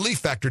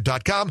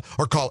 ReliefFactor.com,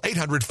 or call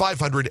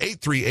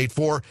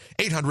 800-500-8384.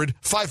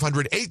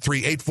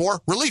 800-500-8384.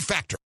 Relief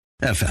Factor.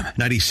 FM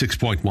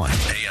 96.1.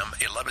 AM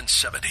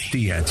 1170.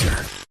 The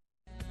Answer.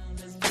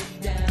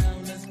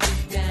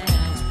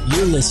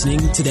 You're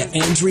listening to The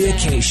Andrea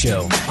Kaye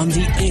Show on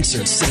The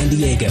Answer San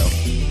Diego.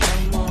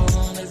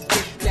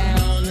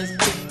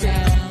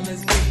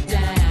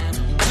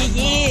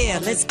 Yeah,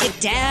 let's get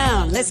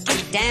down. Let's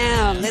get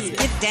down. Let's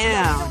get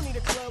down.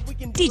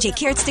 DJ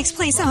Carrot Sticks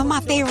playing some of my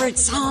favorite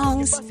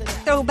songs,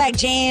 throwback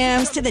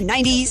jams to the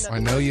 90s. I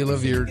know you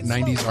love your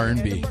 90s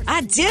R&B.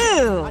 I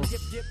do.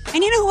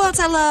 And you know who else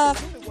I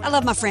love? I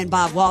love my friend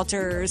Bob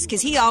Walters,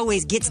 because he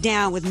always gets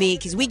down with me,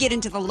 because we get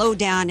into the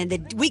lowdown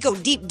and we go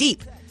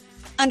deep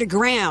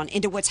underground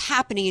into what's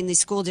happening in these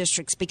school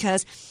districts,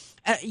 because,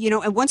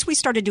 and once we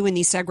started doing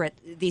these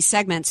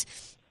segments,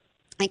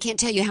 I can't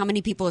tell you how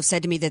many people have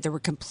said to me that they were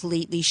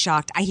completely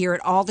shocked. I hear it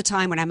all the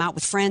time when I'm out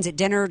with friends at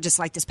dinner, just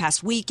like this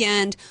past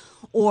weekend,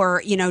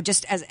 or,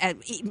 just as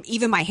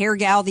even my hair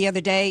gal the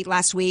other day,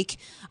 last week,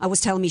 was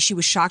telling me she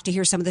was shocked to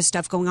hear some of this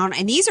stuff going on.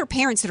 And these are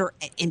parents that are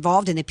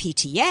involved in the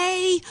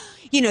PTA.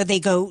 They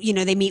go,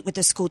 they meet with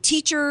the school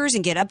teachers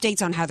and get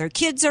updates on how their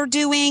kids are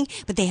doing,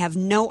 but they have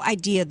no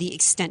idea the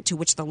extent to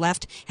which the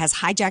left has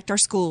hijacked our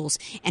schools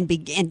and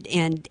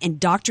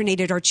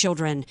indoctrinated our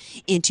children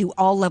into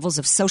all levels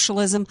of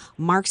socialism,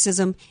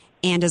 Marxism,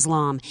 and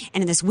Islam.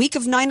 And in this week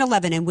of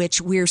 9/11, in which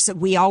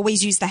we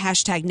always use the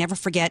hashtag never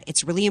forget,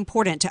 it's really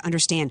important to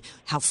understand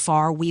how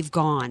far we've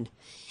gone,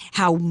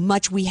 how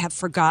much we have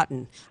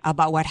forgotten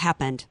about what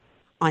happened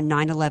on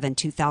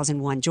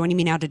 9/11/2001. Joining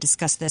me now to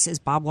discuss this is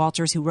Bob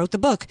Walters, who wrote the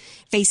book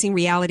Facing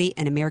Reality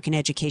in American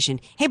Education.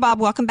 Hey, Bob,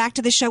 welcome back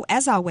to the show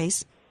as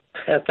always.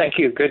 Thank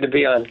you. Good to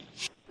be on.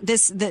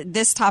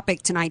 This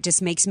topic tonight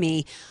just makes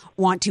me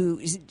want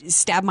to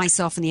stab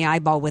myself in the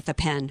eyeball with a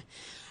pen.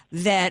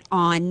 That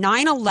on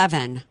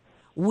 9/11,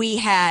 we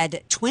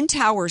had Twin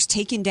Towers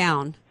taken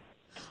down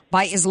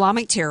by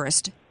Islamic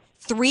terrorists,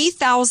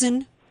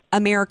 3,000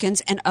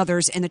 Americans and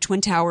others in the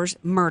Twin Towers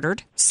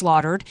murdered,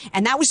 slaughtered,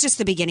 and that was just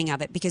the beginning of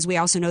it, because we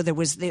also know there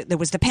was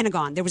the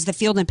Pentagon, there was the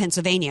field in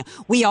Pennsylvania.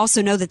 We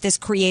also know that this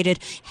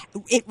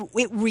it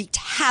wreaked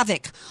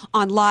havoc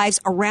on lives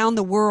around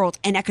the world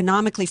and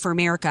economically for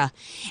America.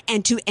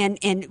 And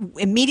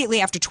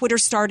immediately after Twitter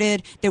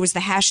started, there was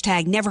the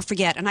hashtag never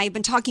forget. And I have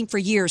been talking for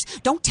years.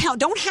 Don't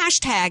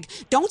hashtag,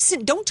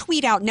 don't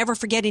tweet out never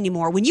forget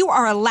anymore. When you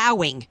are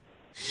allowing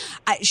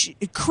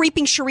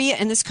creeping Sharia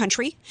in this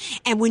country,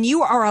 and when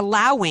you are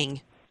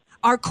allowing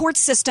our court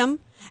system,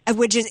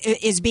 which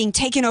is being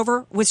taken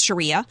over with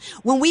Sharia,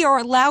 when we are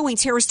allowing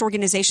terrorist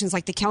organizations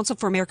like the Council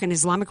for American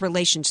Islamic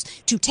Relations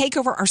to take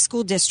over our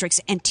school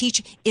districts and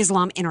teach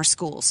Islam in our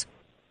schools.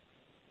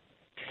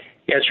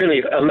 Yeah, it's really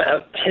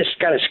it's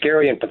kind of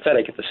scary and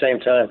pathetic at the same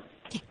time.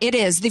 It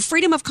is. The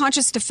Freedom of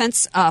Conscious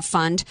Defense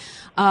Fund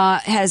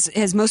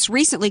has most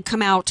recently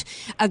come out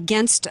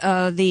against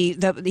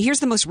here's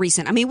the most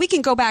recent. I mean, we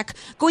can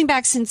going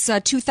back since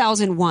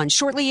 2001.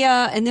 Shortly,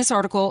 and this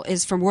article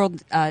is from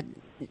World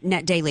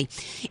Net Daily.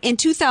 In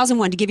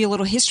 2001, to give you a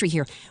little history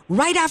here,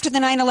 right after the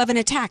 9/11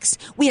 attacks,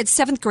 we had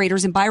 7th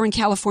graders in Byron,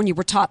 California,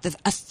 were taught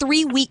a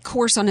 3-week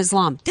course on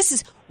Islam. This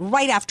is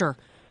right after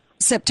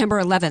September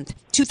 11th,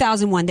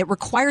 2001, that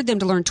required them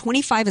to learn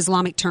 25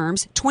 Islamic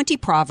terms, 20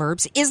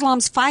 proverbs,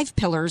 Islam's 5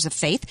 pillars of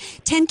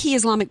faith, 10 key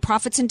Islamic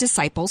prophets and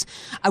disciples.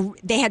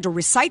 They had to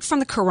recite from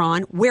the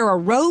Quran, wear a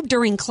robe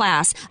during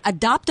class,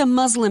 adopt a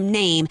Muslim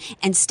name,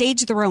 and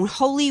stage their own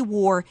holy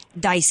war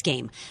dice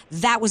game.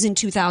 That was in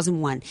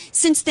 2001.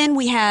 Since then,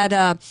 we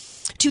had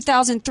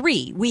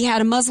 2003. We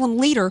had a Muslim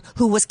leader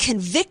who was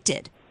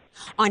convicted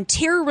on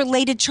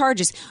terror-related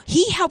charges.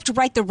 He helped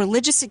write the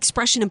Religious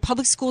Expression in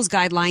Public Schools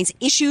guidelines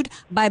issued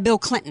by Bill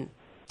Clinton.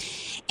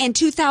 In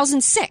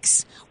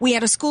 2006, we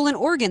had a school in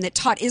Oregon that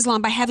taught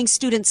Islam by having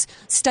students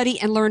study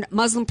and learn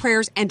Muslim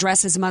prayers and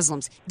dress as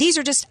Muslims. These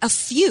are just a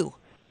few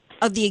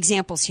of the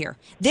examples here.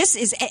 This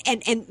is,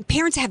 and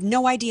parents have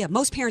no idea.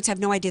 Most parents have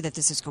no idea that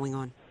this is going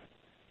on.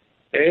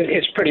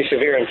 It's pretty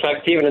severe. In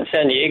fact, even in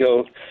San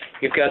Diego,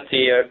 you've got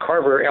the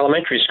Carver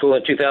Elementary School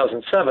in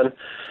 2007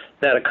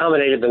 that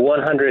accommodated the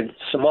 100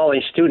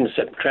 Somali students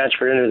that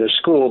transferred into the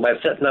school by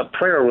setting up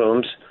prayer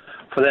rooms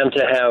for them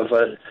to have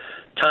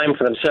time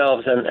for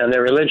themselves and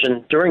their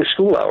religion during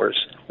school hours,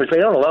 which they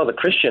don't allow the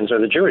Christians or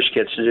the Jewish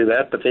kids to do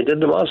that, but they did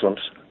the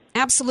Muslims.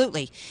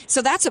 Absolutely.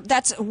 So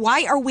that's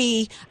why are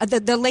we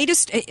the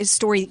latest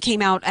story that came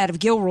out of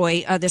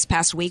Gilroy this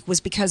past week was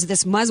because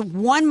this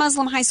one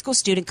Muslim high school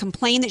student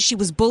complained that she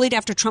was bullied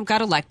after Trump got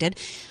elected.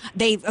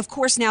 They, of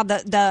course, now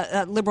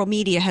the liberal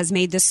media has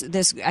made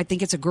this I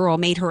think it's a girl,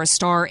 made her a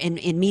star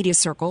in media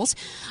circles.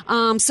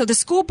 So the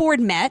school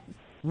board met.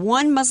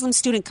 One Muslim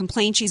student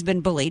complained she's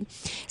been bullied.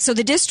 So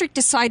the district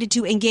decided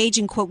to engage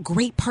in, quote,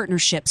 great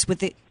partnerships with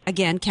the,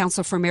 again,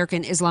 Council for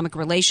American Islamic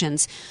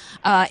Relations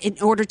in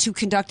order to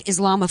conduct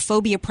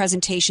Islamophobia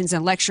presentations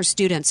and lecture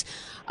students.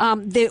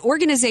 The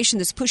organization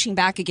that's pushing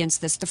back against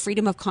this, the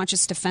Freedom of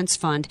Conscious Defense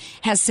Fund,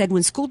 has said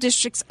when school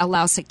districts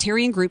allow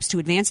sectarian groups to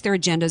advance their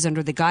agendas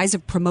under the guise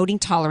of promoting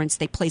tolerance,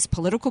 they place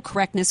political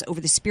correctness over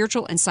the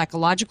spiritual and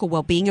psychological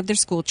well-being of their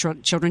school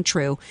children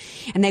true.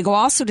 And they go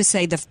also to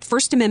say the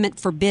First Amendment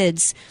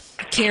forbids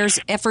CARE's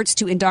efforts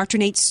to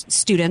indoctrinate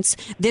students.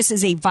 This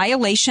is a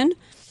violation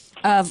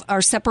of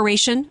our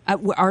separation.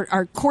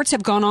 Our courts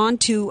have gone on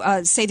to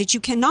say that you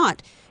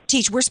cannot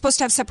teach. We're supposed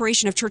to have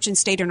separation of church and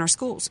state in our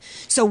schools.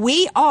 So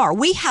we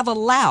have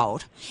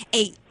allowed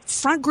a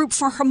front group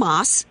for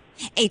Hamas,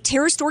 a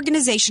terrorist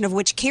organization of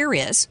which CARE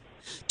is,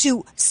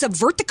 to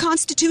subvert the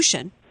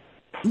Constitution.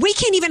 We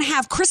can't even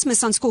have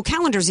Christmas on school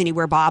calendars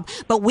anywhere, Bob,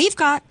 but we've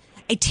got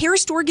a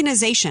terrorist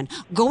organization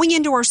going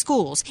into our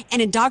schools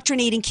and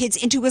indoctrinating kids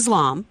into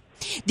Islam.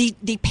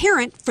 The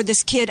parent for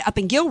this kid up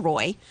in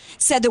Gilroy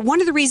said that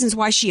one of the reasons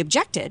why she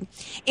objected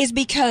is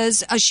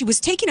because she was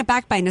taken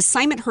aback by an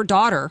assignment for her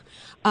daughter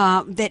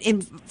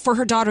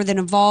that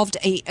involved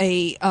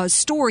a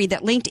story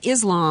that linked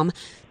Islam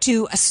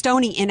to a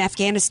stoning in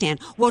Afghanistan.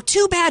 Well,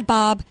 too bad,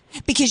 Bob,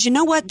 because you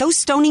know what?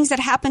 Those stonings that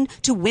happen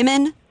to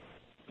women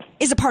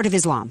is a part of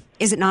Islam,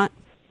 is it not?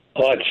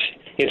 Oh,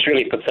 it's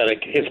really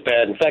pathetic. It's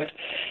bad. In fact,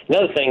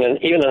 another thing, and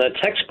even in the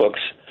textbooks,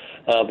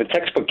 the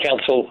Textbook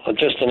Council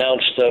just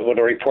announced with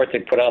a report they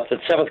put out that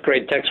 7th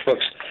grade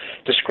textbooks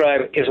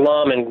describe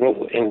Islam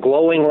in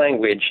glowing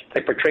language.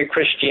 They portray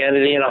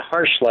Christianity in a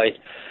harsh light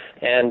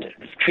and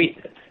treat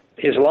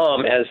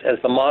Islam as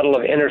the model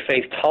of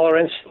interfaith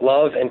tolerance,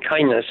 love, and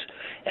kindness.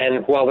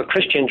 And while the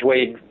Christians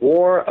wage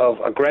war of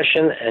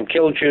aggression and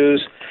kill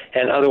Jews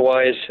and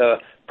otherwise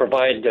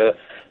provide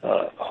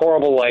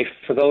horrible life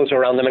for those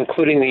around them,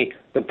 including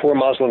the poor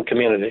Muslim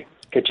community.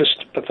 It's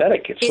just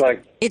pathetic.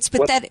 It's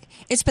pathetic.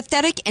 It's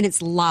pathetic, and it's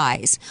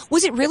lies.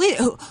 Was it really?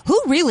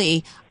 Who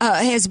really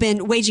has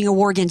been waging a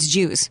war against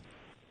Jews?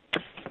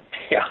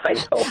 Yeah, I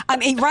know. I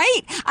mean,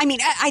 right? I mean,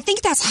 I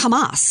think that's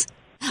Hamas.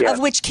 Yeah. Of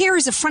which CARE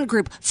is a front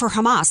group for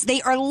Hamas.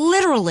 They are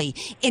literally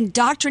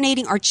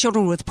indoctrinating our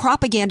children with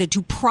propaganda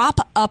to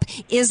prop up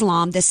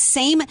Islam, the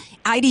same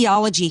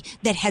ideology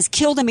that has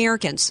killed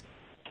Americans.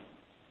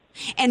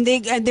 And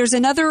there's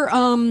another,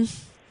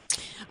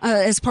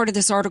 as part of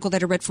this article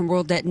that I read from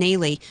WorldNet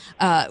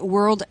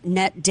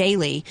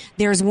Daily,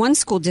 there's one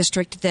school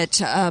district that,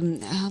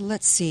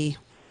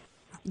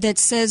 that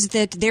says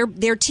that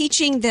they're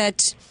teaching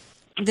that.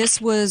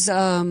 This was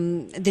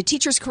the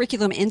Teachers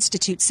Curriculum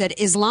Institute said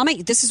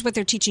this is what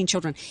they're teaching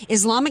children.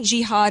 Islamic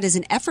jihad is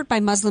an effort by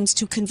Muslims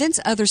to convince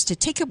others to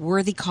take up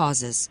worthy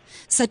causes,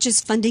 such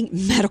as funding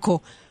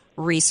medical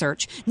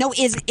research. No,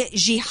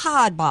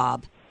 jihad,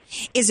 Bob,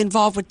 is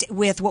involved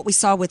with what we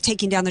saw with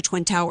taking down the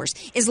Twin Towers.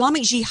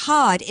 Islamic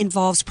jihad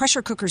involves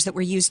pressure cookers that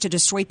were used to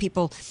destroy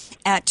people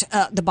at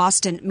the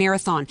Boston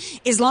Marathon.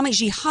 Islamic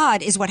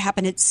jihad is what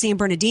happened at San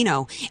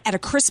Bernardino at a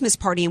Christmas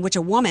party in which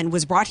a woman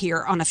was brought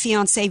here on a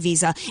fiancé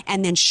visa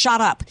and then shot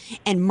up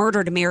and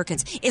murdered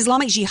Americans.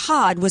 Islamic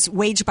jihad was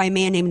waged by a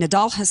man named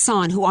Nadal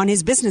Hassan, who on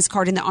his business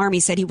card in the army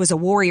said he was a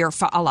warrior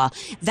for Allah.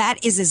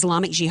 That is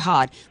Islamic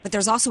jihad. But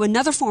there's also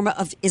another form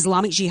of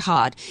Islamic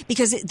jihad,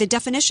 because the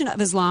definition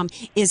of Islam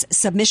is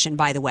submission,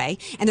 by the way.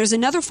 And there's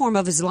another form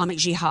of Islamic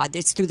jihad.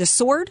 It's through the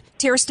sword,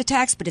 terrorist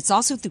attacks, but it's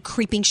also through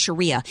creeping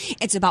Sharia.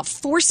 It's about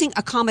forcing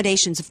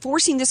accommodations,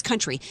 forcing this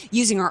country,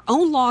 using our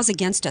own laws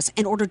against us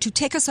in order to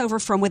take us over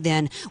from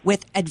within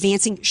with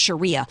advancing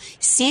Sharia.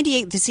 The San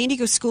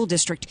Diego School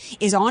District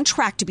is on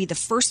track to be the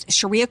first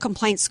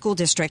Sharia-compliant school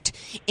district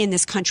in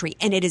this country.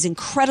 And it is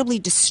incredibly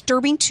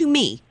disturbing to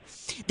me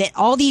that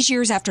all these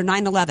years after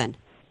 9/11,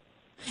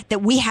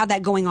 that we have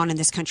that going on in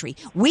this country.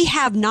 We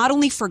have not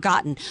only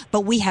forgotten,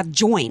 but we have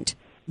joined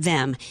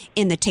them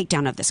in the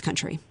takedown of this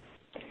country.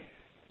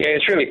 Yeah,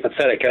 it's really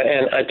pathetic.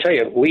 And I tell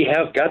you, we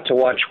have got to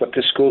watch what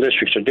the school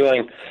districts are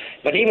doing.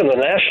 But even the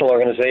national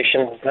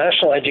organization,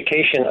 National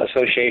Education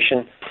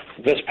Association,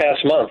 this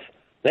past month,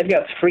 they've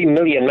got 3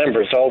 million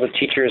members, all the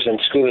teachers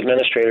and school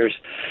administrators.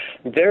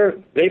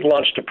 They've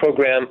launched a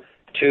program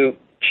to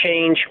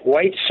change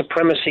white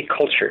supremacy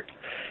culture.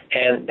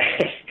 And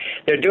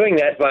they're doing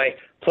that by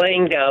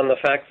playing down the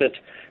fact that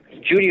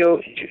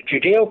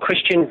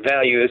Judeo-Christian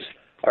values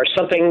are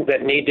something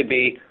that need to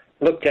be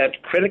looked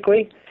at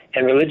critically,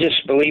 and religious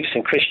beliefs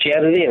in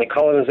Christianity and the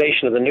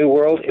colonization of the New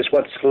World is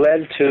what's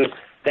led to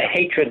the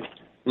hatred,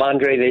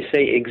 Mondre, they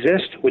say,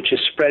 exists, which is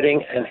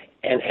spreading and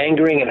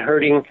angering and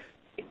hurting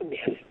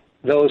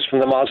those from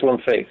the Muslim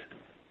faith.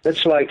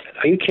 It's like,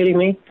 are you kidding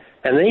me?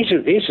 And these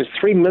are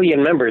 3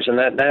 million members in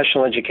that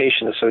National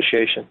Education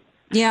Association.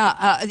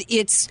 Yeah,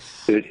 it's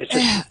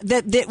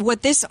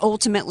what this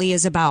ultimately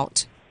is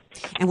about,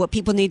 and what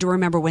people need to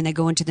remember when they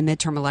go into the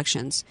midterm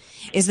elections,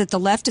 is that the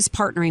left is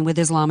partnering with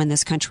Islam in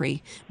this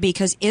country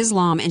because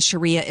Islam and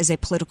Sharia is a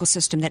political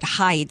system that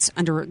hides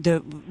under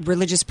the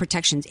religious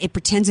protections. It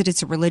pretends that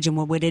it's a religion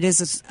when what it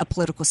is a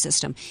political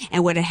system.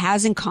 And what it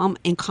has in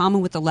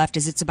common with the left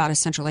is it's about a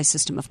centralized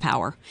system of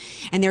power.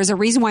 And there's a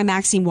reason why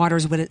Maxine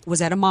Waters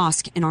was at a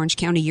mosque in Orange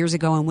County years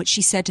ago in which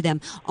she said to them,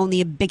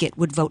 only a bigot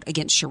would vote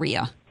against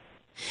Sharia.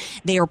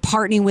 They are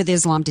partnering with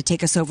Islam to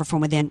take us over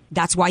from within.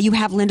 That's why you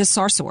have Linda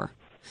Sarsour,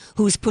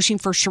 who is pushing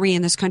for Sharia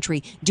in this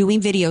country,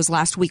 doing videos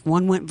last week.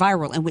 One went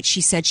viral in which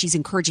she said she's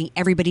encouraging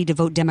everybody to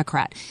vote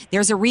Democrat.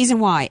 There's a reason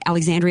why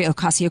Alexandria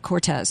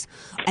Ocasio-Cortez,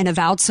 an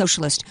avowed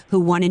socialist who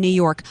won in New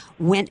York,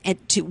 went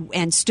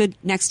and stood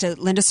next to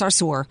Linda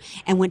Sarsour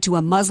and went to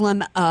a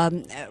Muslim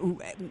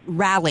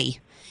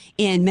rally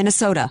in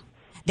Minnesota.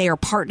 They are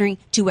partnering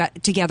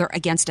together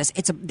against us.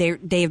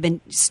 They have been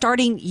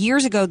starting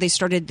years ago. They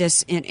started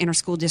this in our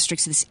school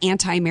districts, this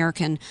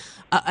anti-American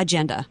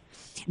agenda.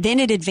 Then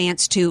it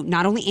advanced to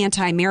not only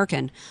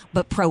anti-American,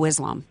 but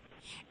pro-Islam.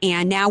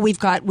 And now we've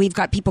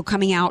got people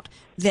coming out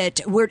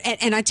that we're,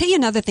 and I tell you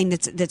another thing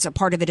that's a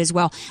part of it as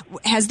well.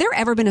 Has there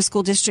ever been a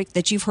school district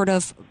that you've heard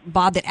of,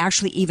 Bob, that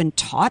actually even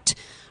taught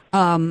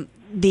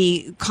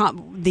the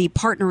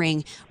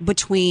partnering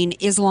between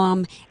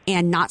Islam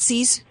and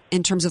Nazis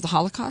in terms of the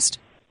Holocaust?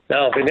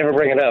 No, they never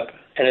bring it up.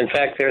 And in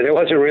fact, there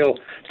was a real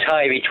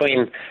tie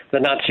between the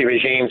Nazi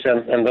regimes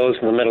and those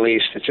in the Middle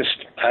East. It's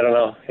just, I don't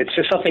know. It's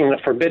just something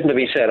that's forbidden to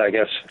be said, I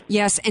guess.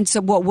 Yes, and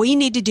so what we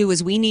need to do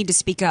is we need to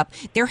speak up.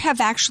 There have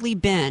actually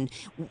been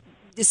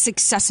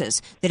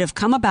successes that have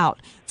come about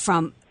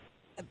from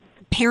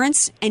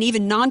parents and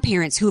even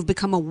non-parents who have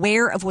become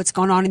aware of what's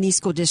going on in these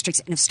school districts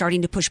and have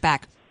starting to push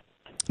back.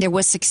 There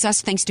was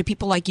success thanks to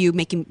people like you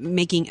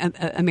making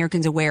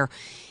Americans aware.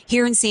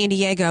 Here in San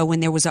Diego, when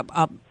there was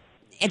a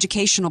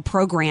educational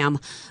program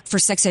for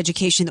sex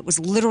education that was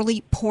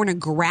literally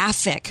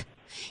pornographic,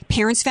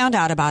 parents found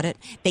out about it.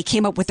 They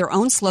came up with their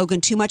own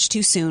slogan, too much,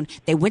 too soon.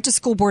 They went to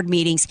school board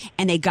meetings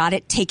and they got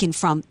it taken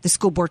from the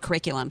school board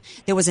curriculum.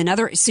 There was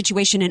another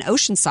situation in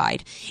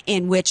Oceanside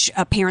in which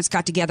parents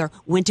got together,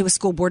 went to a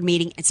school board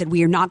meeting and said,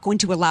 we are not going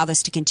to allow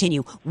this to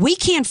continue. We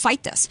can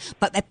fight this,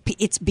 but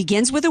it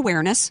begins with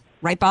awareness.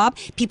 Right, Bob?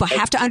 People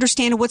have to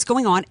understand what's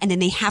going on, and then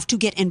they have to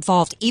get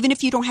involved. Even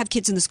if you don't have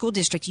kids in the school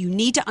district, you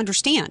need to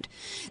understand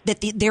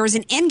that there is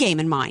an end game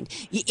in mind.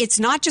 It's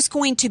not just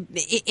going to,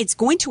 it's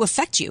going to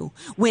affect you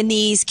when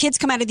these kids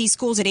come out of these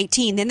schools at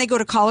 18, then they go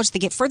to college, they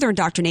get further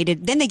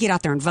indoctrinated, then they get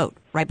out there and vote.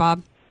 Right,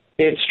 Bob?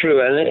 It's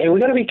true, and we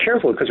got to be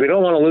careful because we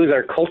don't want to lose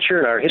our culture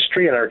and our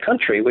history and our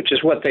country, which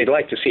is what they'd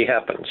like to see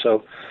happen.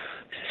 So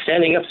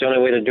standing up is the only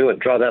way to do it,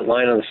 draw that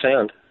line in the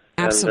sand.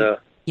 Absolutely.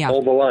 And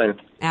hold the line.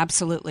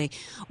 Absolutely.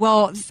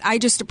 Well, I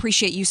just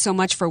appreciate you so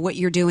much for what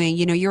you're doing.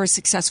 You know, you're a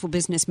successful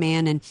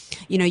businessman and,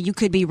 you know, you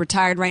could be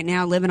retired right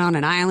now living on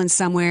an island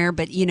somewhere,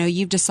 but, you know,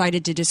 you've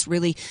decided to just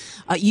really,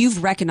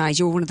 you've recognized,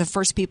 you were one of the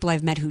first people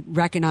I've met who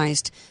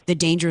recognized the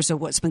dangers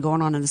of what's been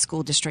going on in the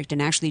school district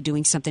and actually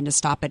doing something to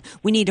stop it.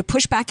 We need to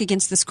push back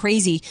against this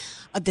crazy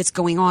that's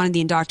going on in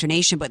the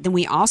indoctrination, but then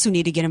we also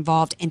need to get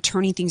involved in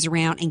turning things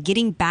around and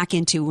getting back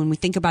into, when we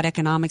think about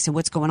economics and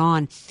what's going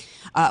on,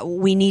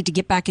 we need to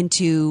get back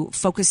into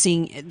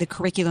focusing the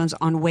curriculums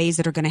on ways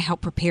that are going to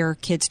help prepare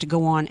kids to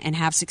go on and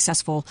have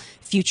successful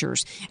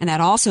futures. And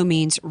that also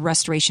means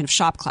restoration of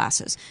shop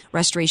classes,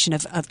 restoration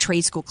of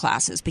trade school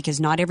classes,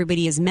 because not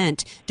everybody is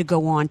meant to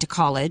go on to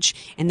college.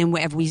 And then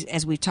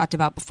as we've talked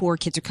about before,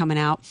 kids are coming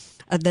out.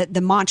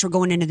 The mantra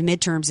going into the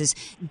midterms is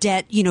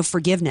debt,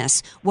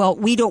 forgiveness. Well,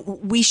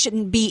 we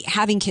shouldn't be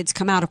having kids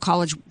come out of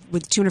college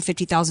with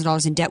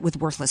 $250,000 in debt with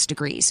worthless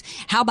degrees.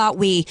 How about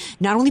we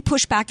not only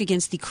push back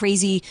against the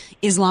crazy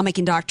Islamic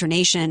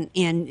indoctrination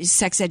and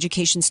sex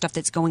education stuff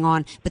that's going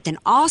on, but then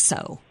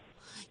also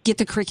get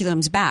the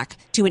curriculums back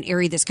to an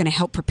area that's going to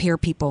help prepare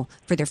people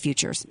for their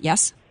futures.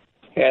 Yes?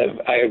 Yeah,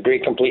 I agree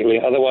completely.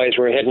 Otherwise,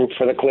 we're heading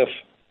for the cliff.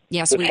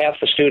 Yes, with half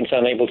the students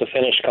unable to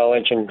finish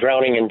college and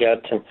drowning in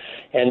debt,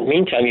 and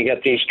meantime, you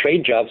got these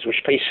trade jobs which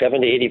pay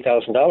 $70,000 to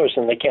 $80,000,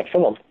 and they can't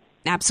fill them.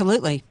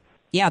 Absolutely,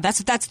 yeah. That's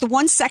the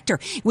one sector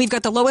we've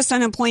got the lowest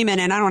unemployment,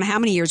 and I don't know how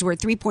many years we're at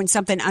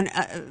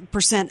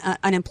 3%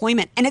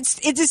 unemployment, and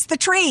it's the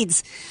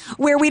trades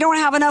where we don't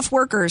have enough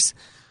workers.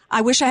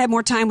 I wish I had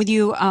more time with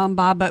you,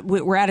 Bob, but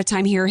we're out of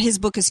time here. His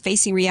book is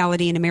Facing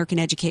Reality in American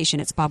Education.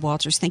 It's Bob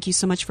Walters. Thank you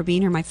so much for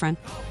being here, my friend.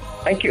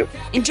 Thank you.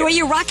 Enjoy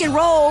your rock and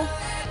roll.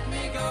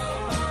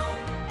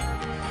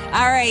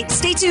 All right.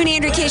 Stay tuned,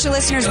 Andrea K. Show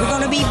listeners. We're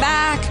going to be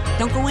back.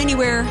 Don't go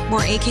anywhere.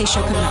 More AK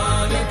Show coming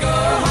up.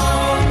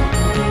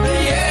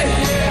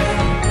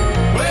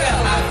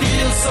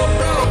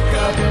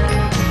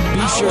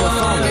 Be sure to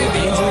follow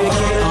Andrea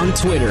K. on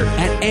Twitter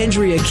at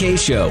Andrea K.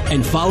 Show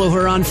and follow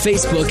her on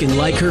Facebook and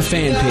like her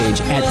fan page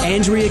at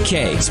Andrea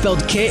K.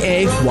 spelled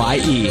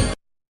K-A-Y-E.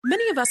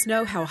 Many of us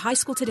know how high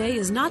school today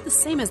is not the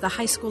same as the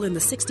high school in the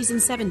 60s and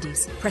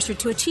 70s. Pressure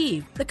to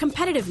achieve, the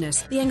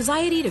competitiveness, the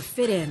anxiety to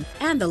fit in,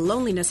 and the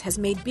loneliness has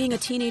made being a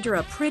teenager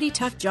a pretty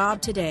tough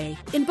job today.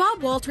 In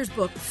Bob Walters'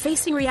 book,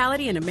 Facing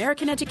Reality in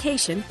American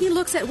Education, he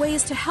looks at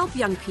ways to help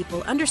young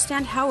people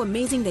understand how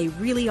amazing they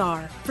really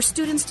are, for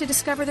students to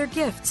discover their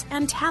gifts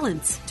and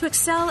talents, to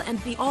excel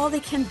and be all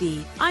they can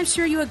be. I'm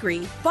sure you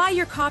agree. Buy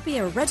your copy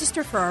or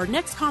register for our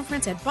next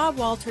conference at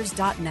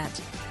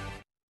bobwalters.net.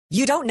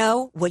 You don't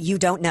know what you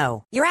don't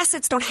know. Your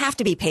assets don't have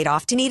to be paid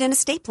off to need an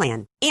estate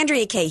plan.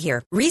 Andrea K.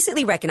 here.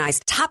 Recently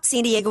recognized top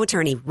San Diego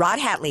attorney Rod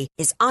Hatley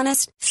is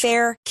honest,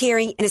 fair,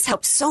 caring, and has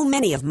helped so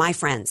many of my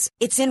friends.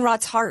 It's in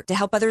Rod's heart to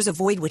help others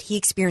avoid what he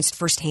experienced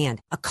firsthand,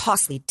 a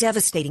costly,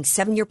 devastating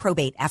 7-year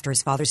probate after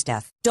his father's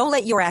death. Don't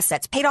let your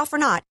assets, paid off or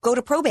not, go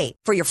to probate.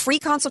 For your free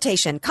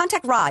consultation,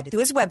 contact Rod through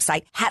his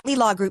website,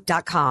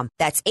 HatleyLawGroup.com.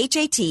 That's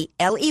HATLEY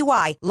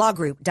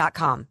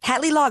lawgroup.com.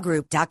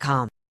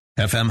 HatleyLawGroup.com.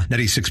 FM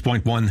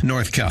 96.1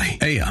 North County,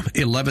 AM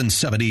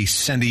 1170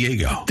 San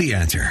Diego. The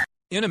Answer.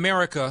 In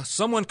America,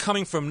 someone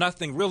coming from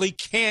nothing really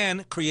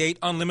can create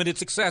unlimited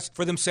success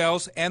for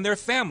themselves and their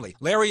family.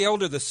 Larry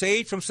Elder, the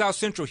sage from South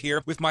Central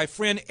here, with my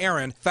friend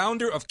Aaron,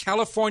 founder of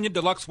California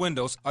Deluxe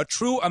Windows, a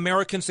true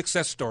American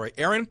success story.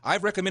 Aaron,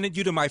 I've recommended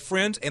you to my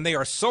friends, and they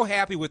are so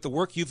happy with the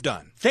work you've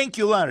done. Thank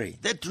you, Larry.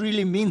 That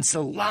really means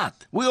a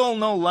lot. We all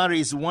know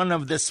Larry is one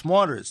of the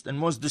smartest and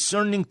most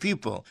discerning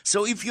people.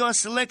 So if you are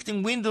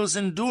selecting windows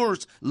and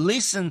doors,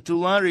 listen to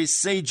Larry's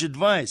sage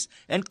advice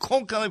and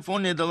call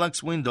California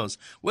Deluxe Windows.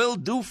 We'll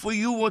do for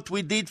you what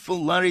we did for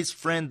Larry's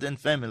friend and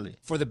family.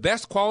 For the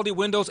best quality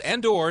windows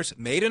and doors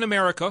made in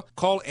America,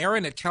 call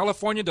Aaron at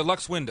California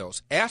Deluxe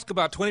Windows. Ask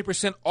about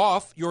 20%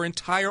 off your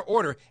entire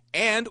order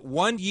and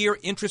 1-year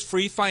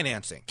interest-free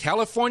financing.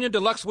 California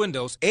Deluxe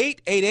Windows,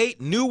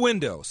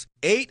 888-NEW-WINDOWS.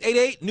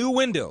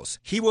 888-NEW-WINDOWS.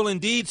 He will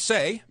indeed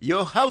say,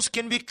 your house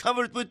can be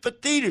covered with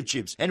potato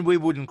chips, and we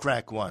wouldn't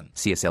crack one.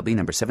 CSLB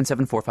number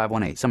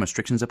 774518. Some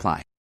restrictions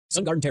apply.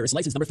 Sun Garden Terrace,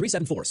 license number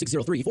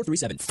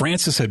 374-603-437.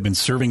 Francis had been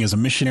serving as a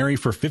missionary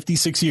for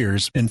 56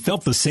 years and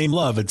felt the same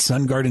love at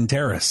Sun Garden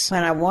Terrace.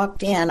 When I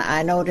walked in,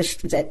 I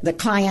noticed that the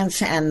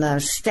clients and the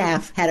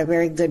staff had a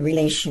very good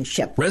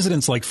relationship.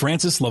 Residents like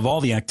Francis love all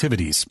the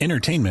activities,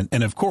 entertainment,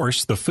 and of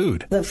course, the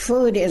food. The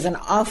food is an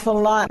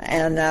awful lot,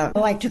 and I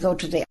like to go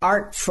to the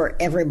art for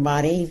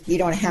everybody. You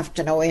don't have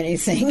to know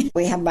anything.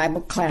 We have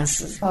Bible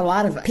classes. A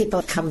lot of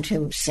people come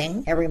to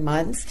sing every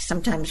month,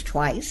 sometimes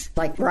twice,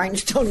 like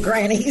Rhinestone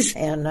Grannies,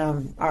 and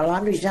our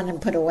laundry's done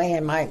and put away,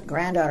 and my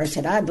granddaughter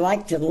said, I'd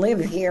like to live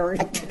here.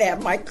 I could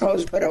have my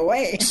clothes put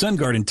away. Sun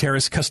Garden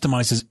Terrace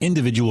customizes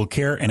individual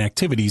care and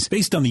activities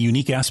based on the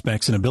unique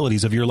aspects and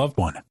abilities of your loved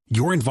one.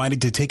 You're invited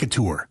to take a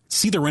tour,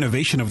 see the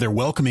renovation of their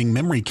welcoming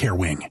memory care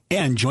wing,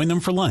 and join them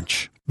for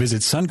lunch.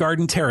 Visit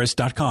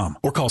sungardenterrace.com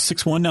or call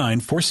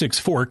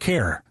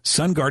 619-464-CARE.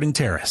 Sun Garden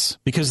Terrace,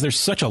 because there's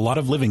such a lot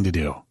of living to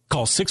do.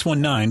 Call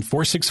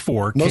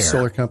 619-464-CARE. Most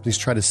solar companies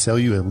try to sell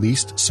you a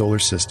leased solar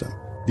system.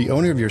 The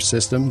owner of your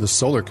system, the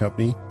solar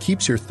company,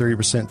 keeps your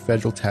 30%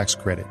 federal tax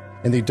credit,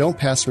 and they don't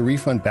pass the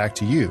refund back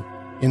to you.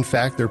 In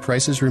fact, their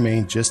prices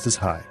remain just as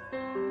high.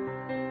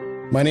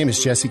 My name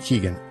is Jesse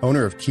Keegan,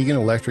 owner of Keegan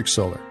Electric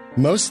Solar.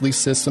 Most lease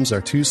systems are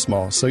too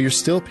small, so you're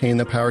still paying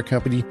the power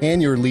company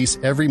and your lease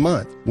every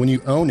month. When you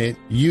own it,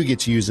 you get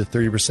to use the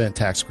 30%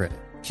 tax credit.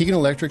 Keegan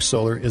Electric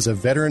Solar is a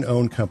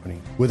veteran-owned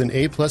company with an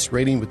A-plus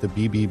rating with the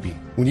BBB.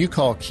 When you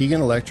call Keegan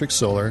Electric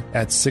Solar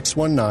at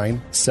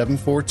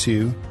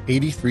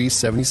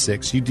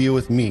 619-742-8376, you deal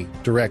with me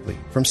directly,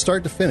 from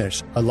start to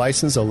finish, a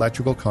licensed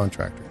electrical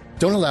contractor.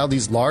 Don't allow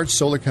these large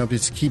solar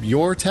companies to keep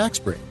your tax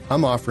break.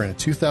 I'm offering a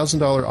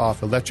 $2,000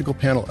 off electrical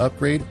panel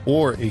upgrade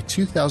or a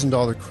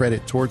 $2,000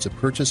 credit towards the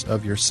purchase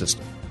of your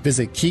system.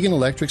 Visit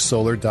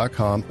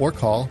KeeganElectricSolar.com or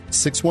call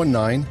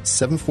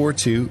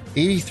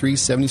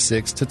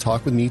 619-742-8376 to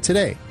talk with me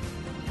today.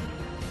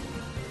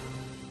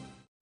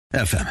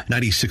 FM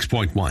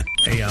 96.1,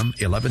 AM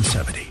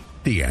 1170.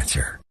 The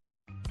Answer.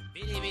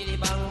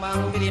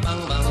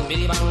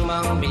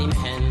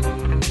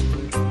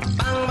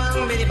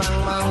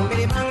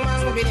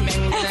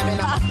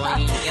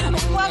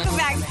 Welcome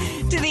back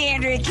to the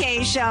Andrea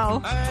Kaye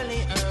Show.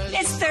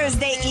 It's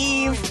Thursday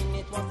Eve.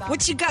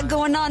 What you got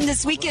going on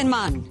this weekend,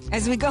 man?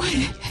 As we go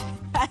into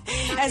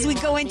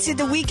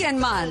the weekend,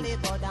 man.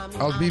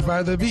 I'll be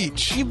by the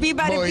beach. You be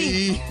by the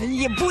beach.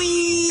 Yeah,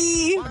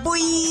 boy.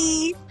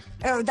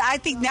 Oh, I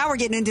think now we're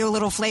getting into a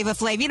little Flavor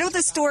Flav. You know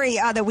the story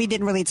that we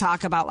didn't really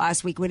talk about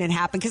last week when it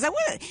happened? Because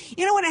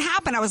when it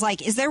happened, I was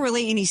like, is there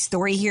really any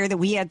story here that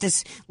we had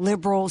this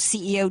liberal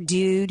CEO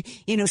dude,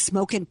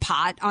 smoking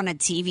pot on a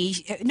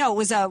TV? No,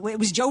 it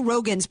was Joe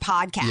Rogan's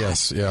podcast.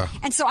 Yes, yeah.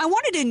 And so I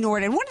wanted to ignore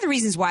it. And one of the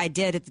reasons why I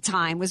did at the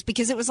time was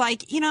because it was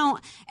like, I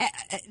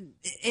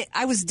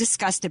was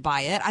disgusted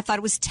by it. I thought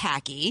it was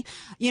tacky.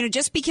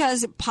 Just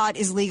because pot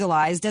is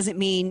legalized doesn't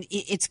mean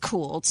it's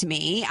cool to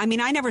me. I mean,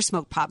 I never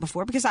smoked pot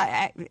before because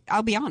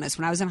I'll be honest,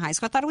 when I was in high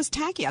school, I thought it was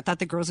tacky. I thought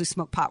the girls who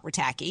smoked pot were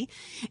tacky.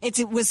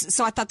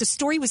 So I thought the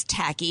story was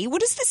tacky.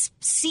 What is this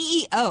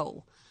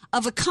CEO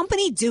of a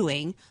company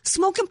doing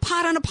smoking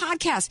pot on a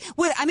podcast?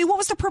 What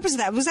was the purpose of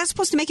that? Was that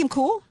supposed to make him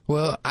cool?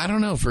 Well, I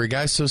don't know. For a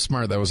guy so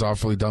smart, that was an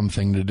awfully dumb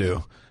thing to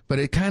do. But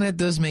it kind of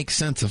does make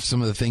sense of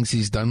some of the things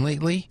he's done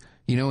lately.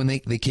 When they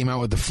came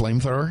out with the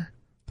flamethrower,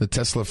 the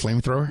Tesla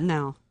flamethrower?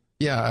 No.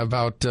 Yeah,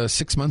 about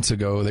 6 months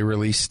ago, they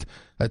released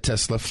a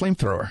Tesla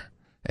flamethrower.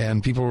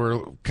 And people were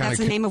kind of... That's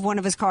the name of one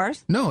of his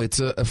cars? No, it's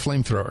a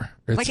flamethrower.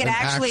 It's like an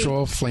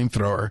actual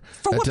flamethrower.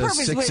 For what that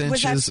does purpose? 6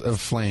 inches of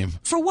flame.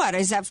 For what?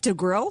 Is that to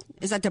grill?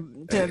 Is that to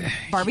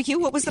barbecue?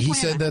 What was the plan? He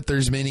said that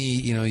there's many,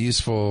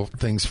 useful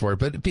things for it.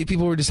 But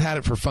people were just had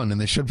it for fun, and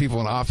they showed people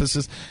in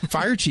offices.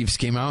 Fire chiefs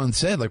came out and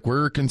said,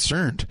 we're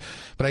concerned.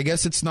 But I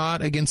guess it's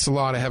not against the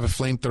law to have a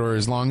flamethrower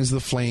as long as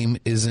the flame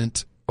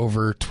isn't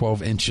over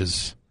 12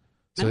 inches.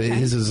 So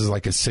his is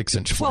like a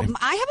 6-inch flame. Well,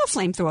 I have a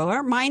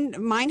flamethrower.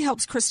 Mine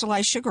helps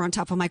crystallize sugar on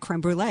top of my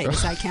creme brulee.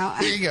 Does that count?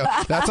 There you go.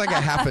 That's like a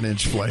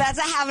 1/2-inch flame. That's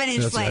a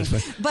 1/2-inch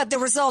flame. But the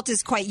result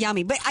is quite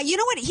yummy. But you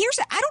know what?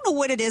 I don't know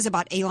what it is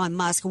about Elon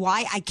Musk,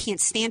 why I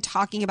can't stand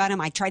talking about him.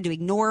 I tried to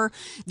ignore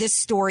this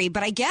story.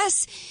 But I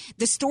guess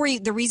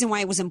the reason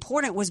why it was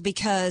important was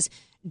because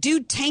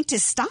dude tanked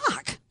his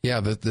stock. Yeah,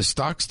 the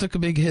stocks took a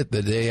big hit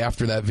the day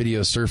after that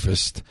video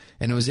surfaced.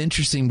 And it was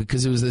interesting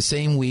because it was the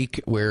same week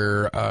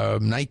where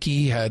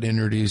Nike had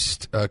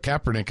introduced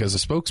Kaepernick as a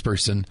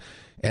spokesperson,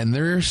 and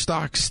their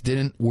stocks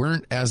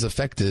weren't as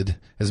affected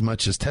as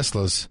much as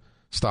Tesla's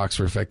stocks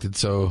were affected.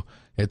 So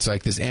it's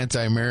like this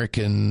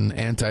anti-American,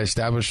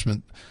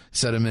 anti-establishment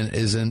sentiment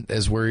isn't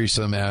as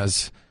worrisome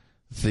as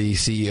the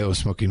CEO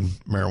smoking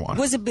marijuana.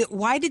 Was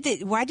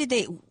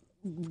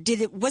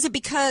it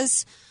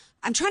because...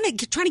 I'm trying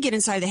to get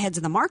inside the heads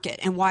of the market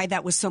and why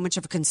that was so much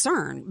of a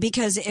concern.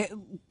 Because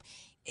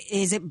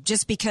is it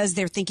just because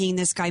they're thinking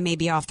this guy may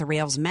be off the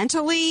rails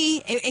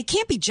mentally? It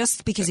can't be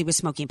just because he was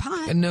smoking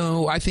pot.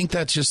 No, I think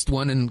that's just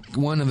one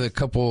of the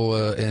couple.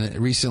 And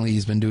recently,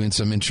 he's been doing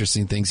some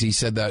interesting things. He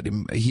said that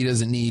he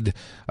doesn't need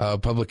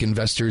public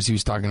investors. He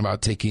was talking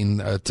about taking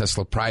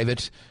Tesla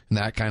private, and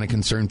that kind of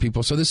concerned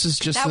people. So this is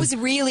just was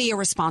really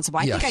irresponsible.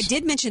 I think I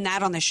did mention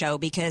that on the show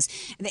because,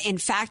 in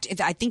fact,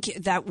 I think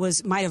that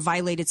might have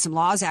violated some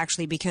laws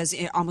actually, because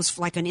it almost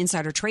like an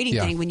insider trading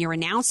thing. When you're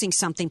announcing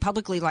something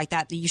publicly like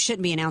that you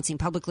shouldn't be announcing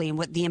publicly, and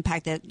what the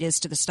impact that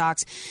is to the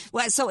stocks.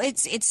 Well, so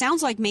it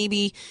sounds like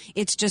maybe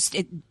it's just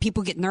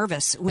people get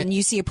nervous when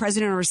you see a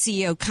president or a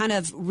CEO kind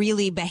of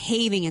really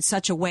behaving in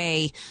such a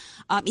way.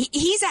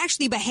 He's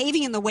actually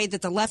behaving in the way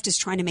that the left is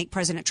trying to make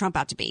President Trump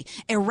out to be.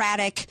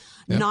 Erratic,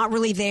 not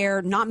really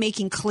there, not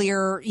making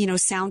clear,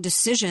 sound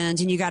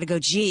decisions. And you got to go,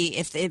 gee,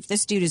 if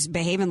this dude is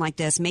behaving like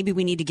this, maybe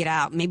we need to get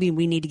out. Maybe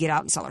we need to get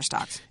out and sell our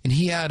stocks. And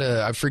he had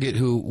I forget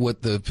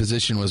what the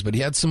position was, but he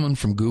had someone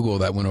from Google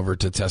that went over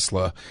to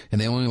Tesla, and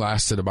they only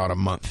lasted about a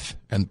month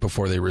and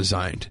before they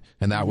resigned.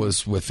 And that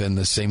was within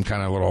the same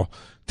kind of little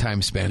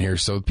time span here.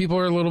 So people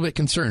are a little bit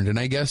concerned. And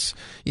I guess,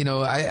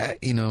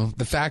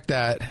 the fact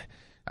that,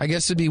 I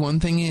guess it'd be one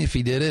thing if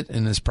he did it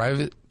in his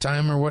private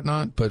time or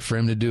whatnot, but for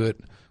him to do it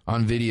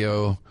on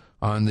video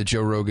on the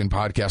Joe Rogan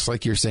podcast,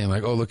 like you're saying,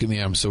 like, oh, look at me,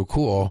 I'm so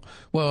cool.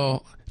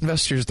 Well,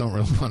 investors don't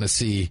really want to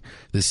see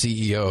the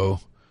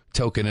CEO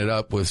token it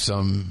up with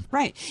some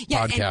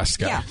podcast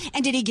guy. Yeah.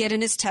 And did he get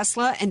in his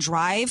Tesla and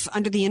drive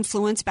under the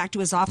influence back to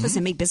his office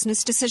and make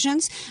business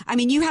decisions? I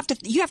mean, you have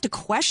to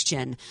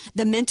question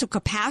the mental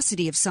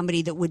capacity of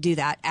somebody that would do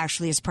that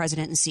actually as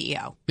president and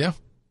CEO. Yeah.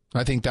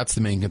 I think that's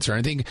the main concern.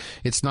 I think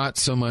it's not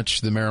so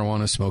much the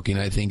marijuana smoking.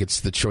 I think it's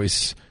the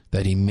choice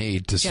that he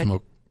made to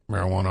smoke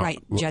marijuana.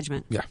 Right.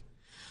 Judgment. Yeah.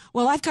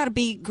 Well, I've got to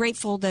be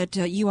grateful that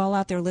you all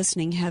out there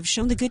listening have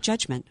shown the good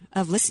judgment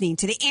of listening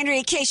to the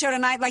Andrea Kaye Show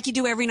tonight, like you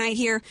do every night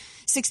here,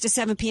 6 to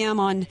 7 p.m.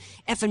 on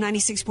FM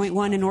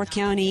 96.1 in North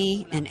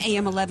County and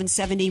AM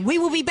 1170. We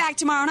will be back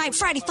tomorrow night,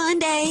 Friday Fun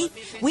Day.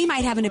 We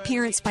might have an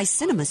appearance by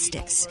Cinema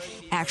Sticks,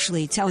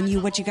 actually, telling you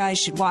what you guys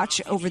should watch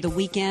over the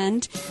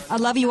weekend. I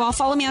love you all.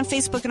 Follow me on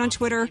Facebook and on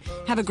Twitter.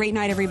 Have a great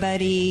night,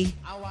 everybody.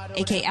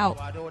 AK out.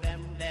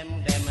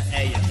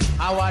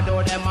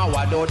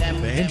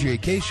 The Andrea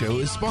Kaye Show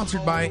is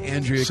sponsored by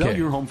Andrea Kaye. Sell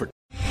your home for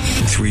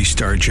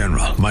 3-star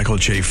General Michael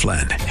J.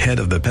 Flynn, head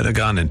of the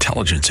Pentagon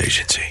Intelligence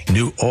Agency,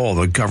 knew all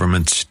the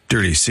government's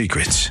dirty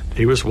secrets.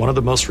 He was one of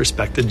the most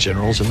respected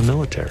generals in the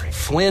military.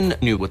 Flynn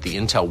knew what the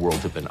intel world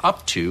had been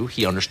up to.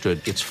 He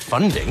understood its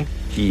funding.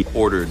 He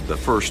ordered the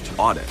first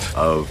audit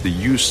of the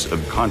use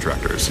of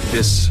contractors.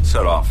 This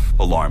set off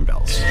alarm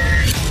bells.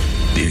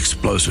 The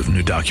explosive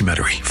new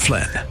documentary,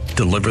 Flynn,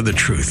 Deliver the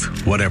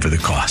Truth, Whatever the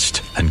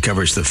Cost,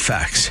 uncovers the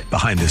facts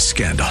behind this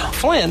scandal.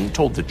 Flynn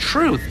told the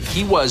truth.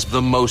 He was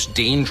the most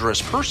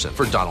dangerous person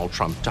for Donald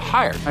Trump to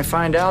hire. I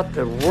find out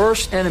the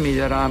worst enemy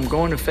that I'm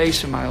going to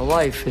face in my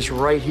life is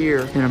right here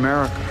in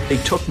America. They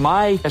took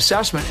my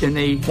assessment and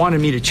they wanted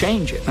me to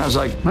change it. And I was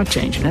like, I'm not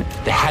changing it.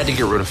 They had to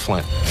get rid of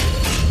Flynn.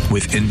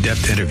 With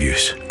in-depth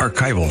interviews,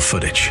 archival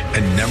footage,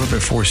 and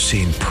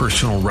never-before-seen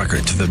personal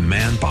records of the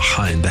man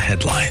behind the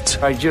headlines.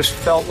 I just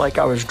felt like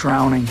I was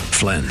drowning.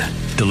 Flynn,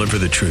 Deliver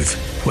the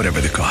Truth, Whatever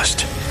the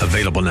Cost.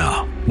 Available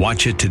now.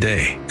 Watch it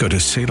today. Go to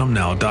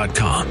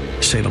salemnow.com.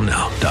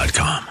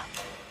 salemnow.com.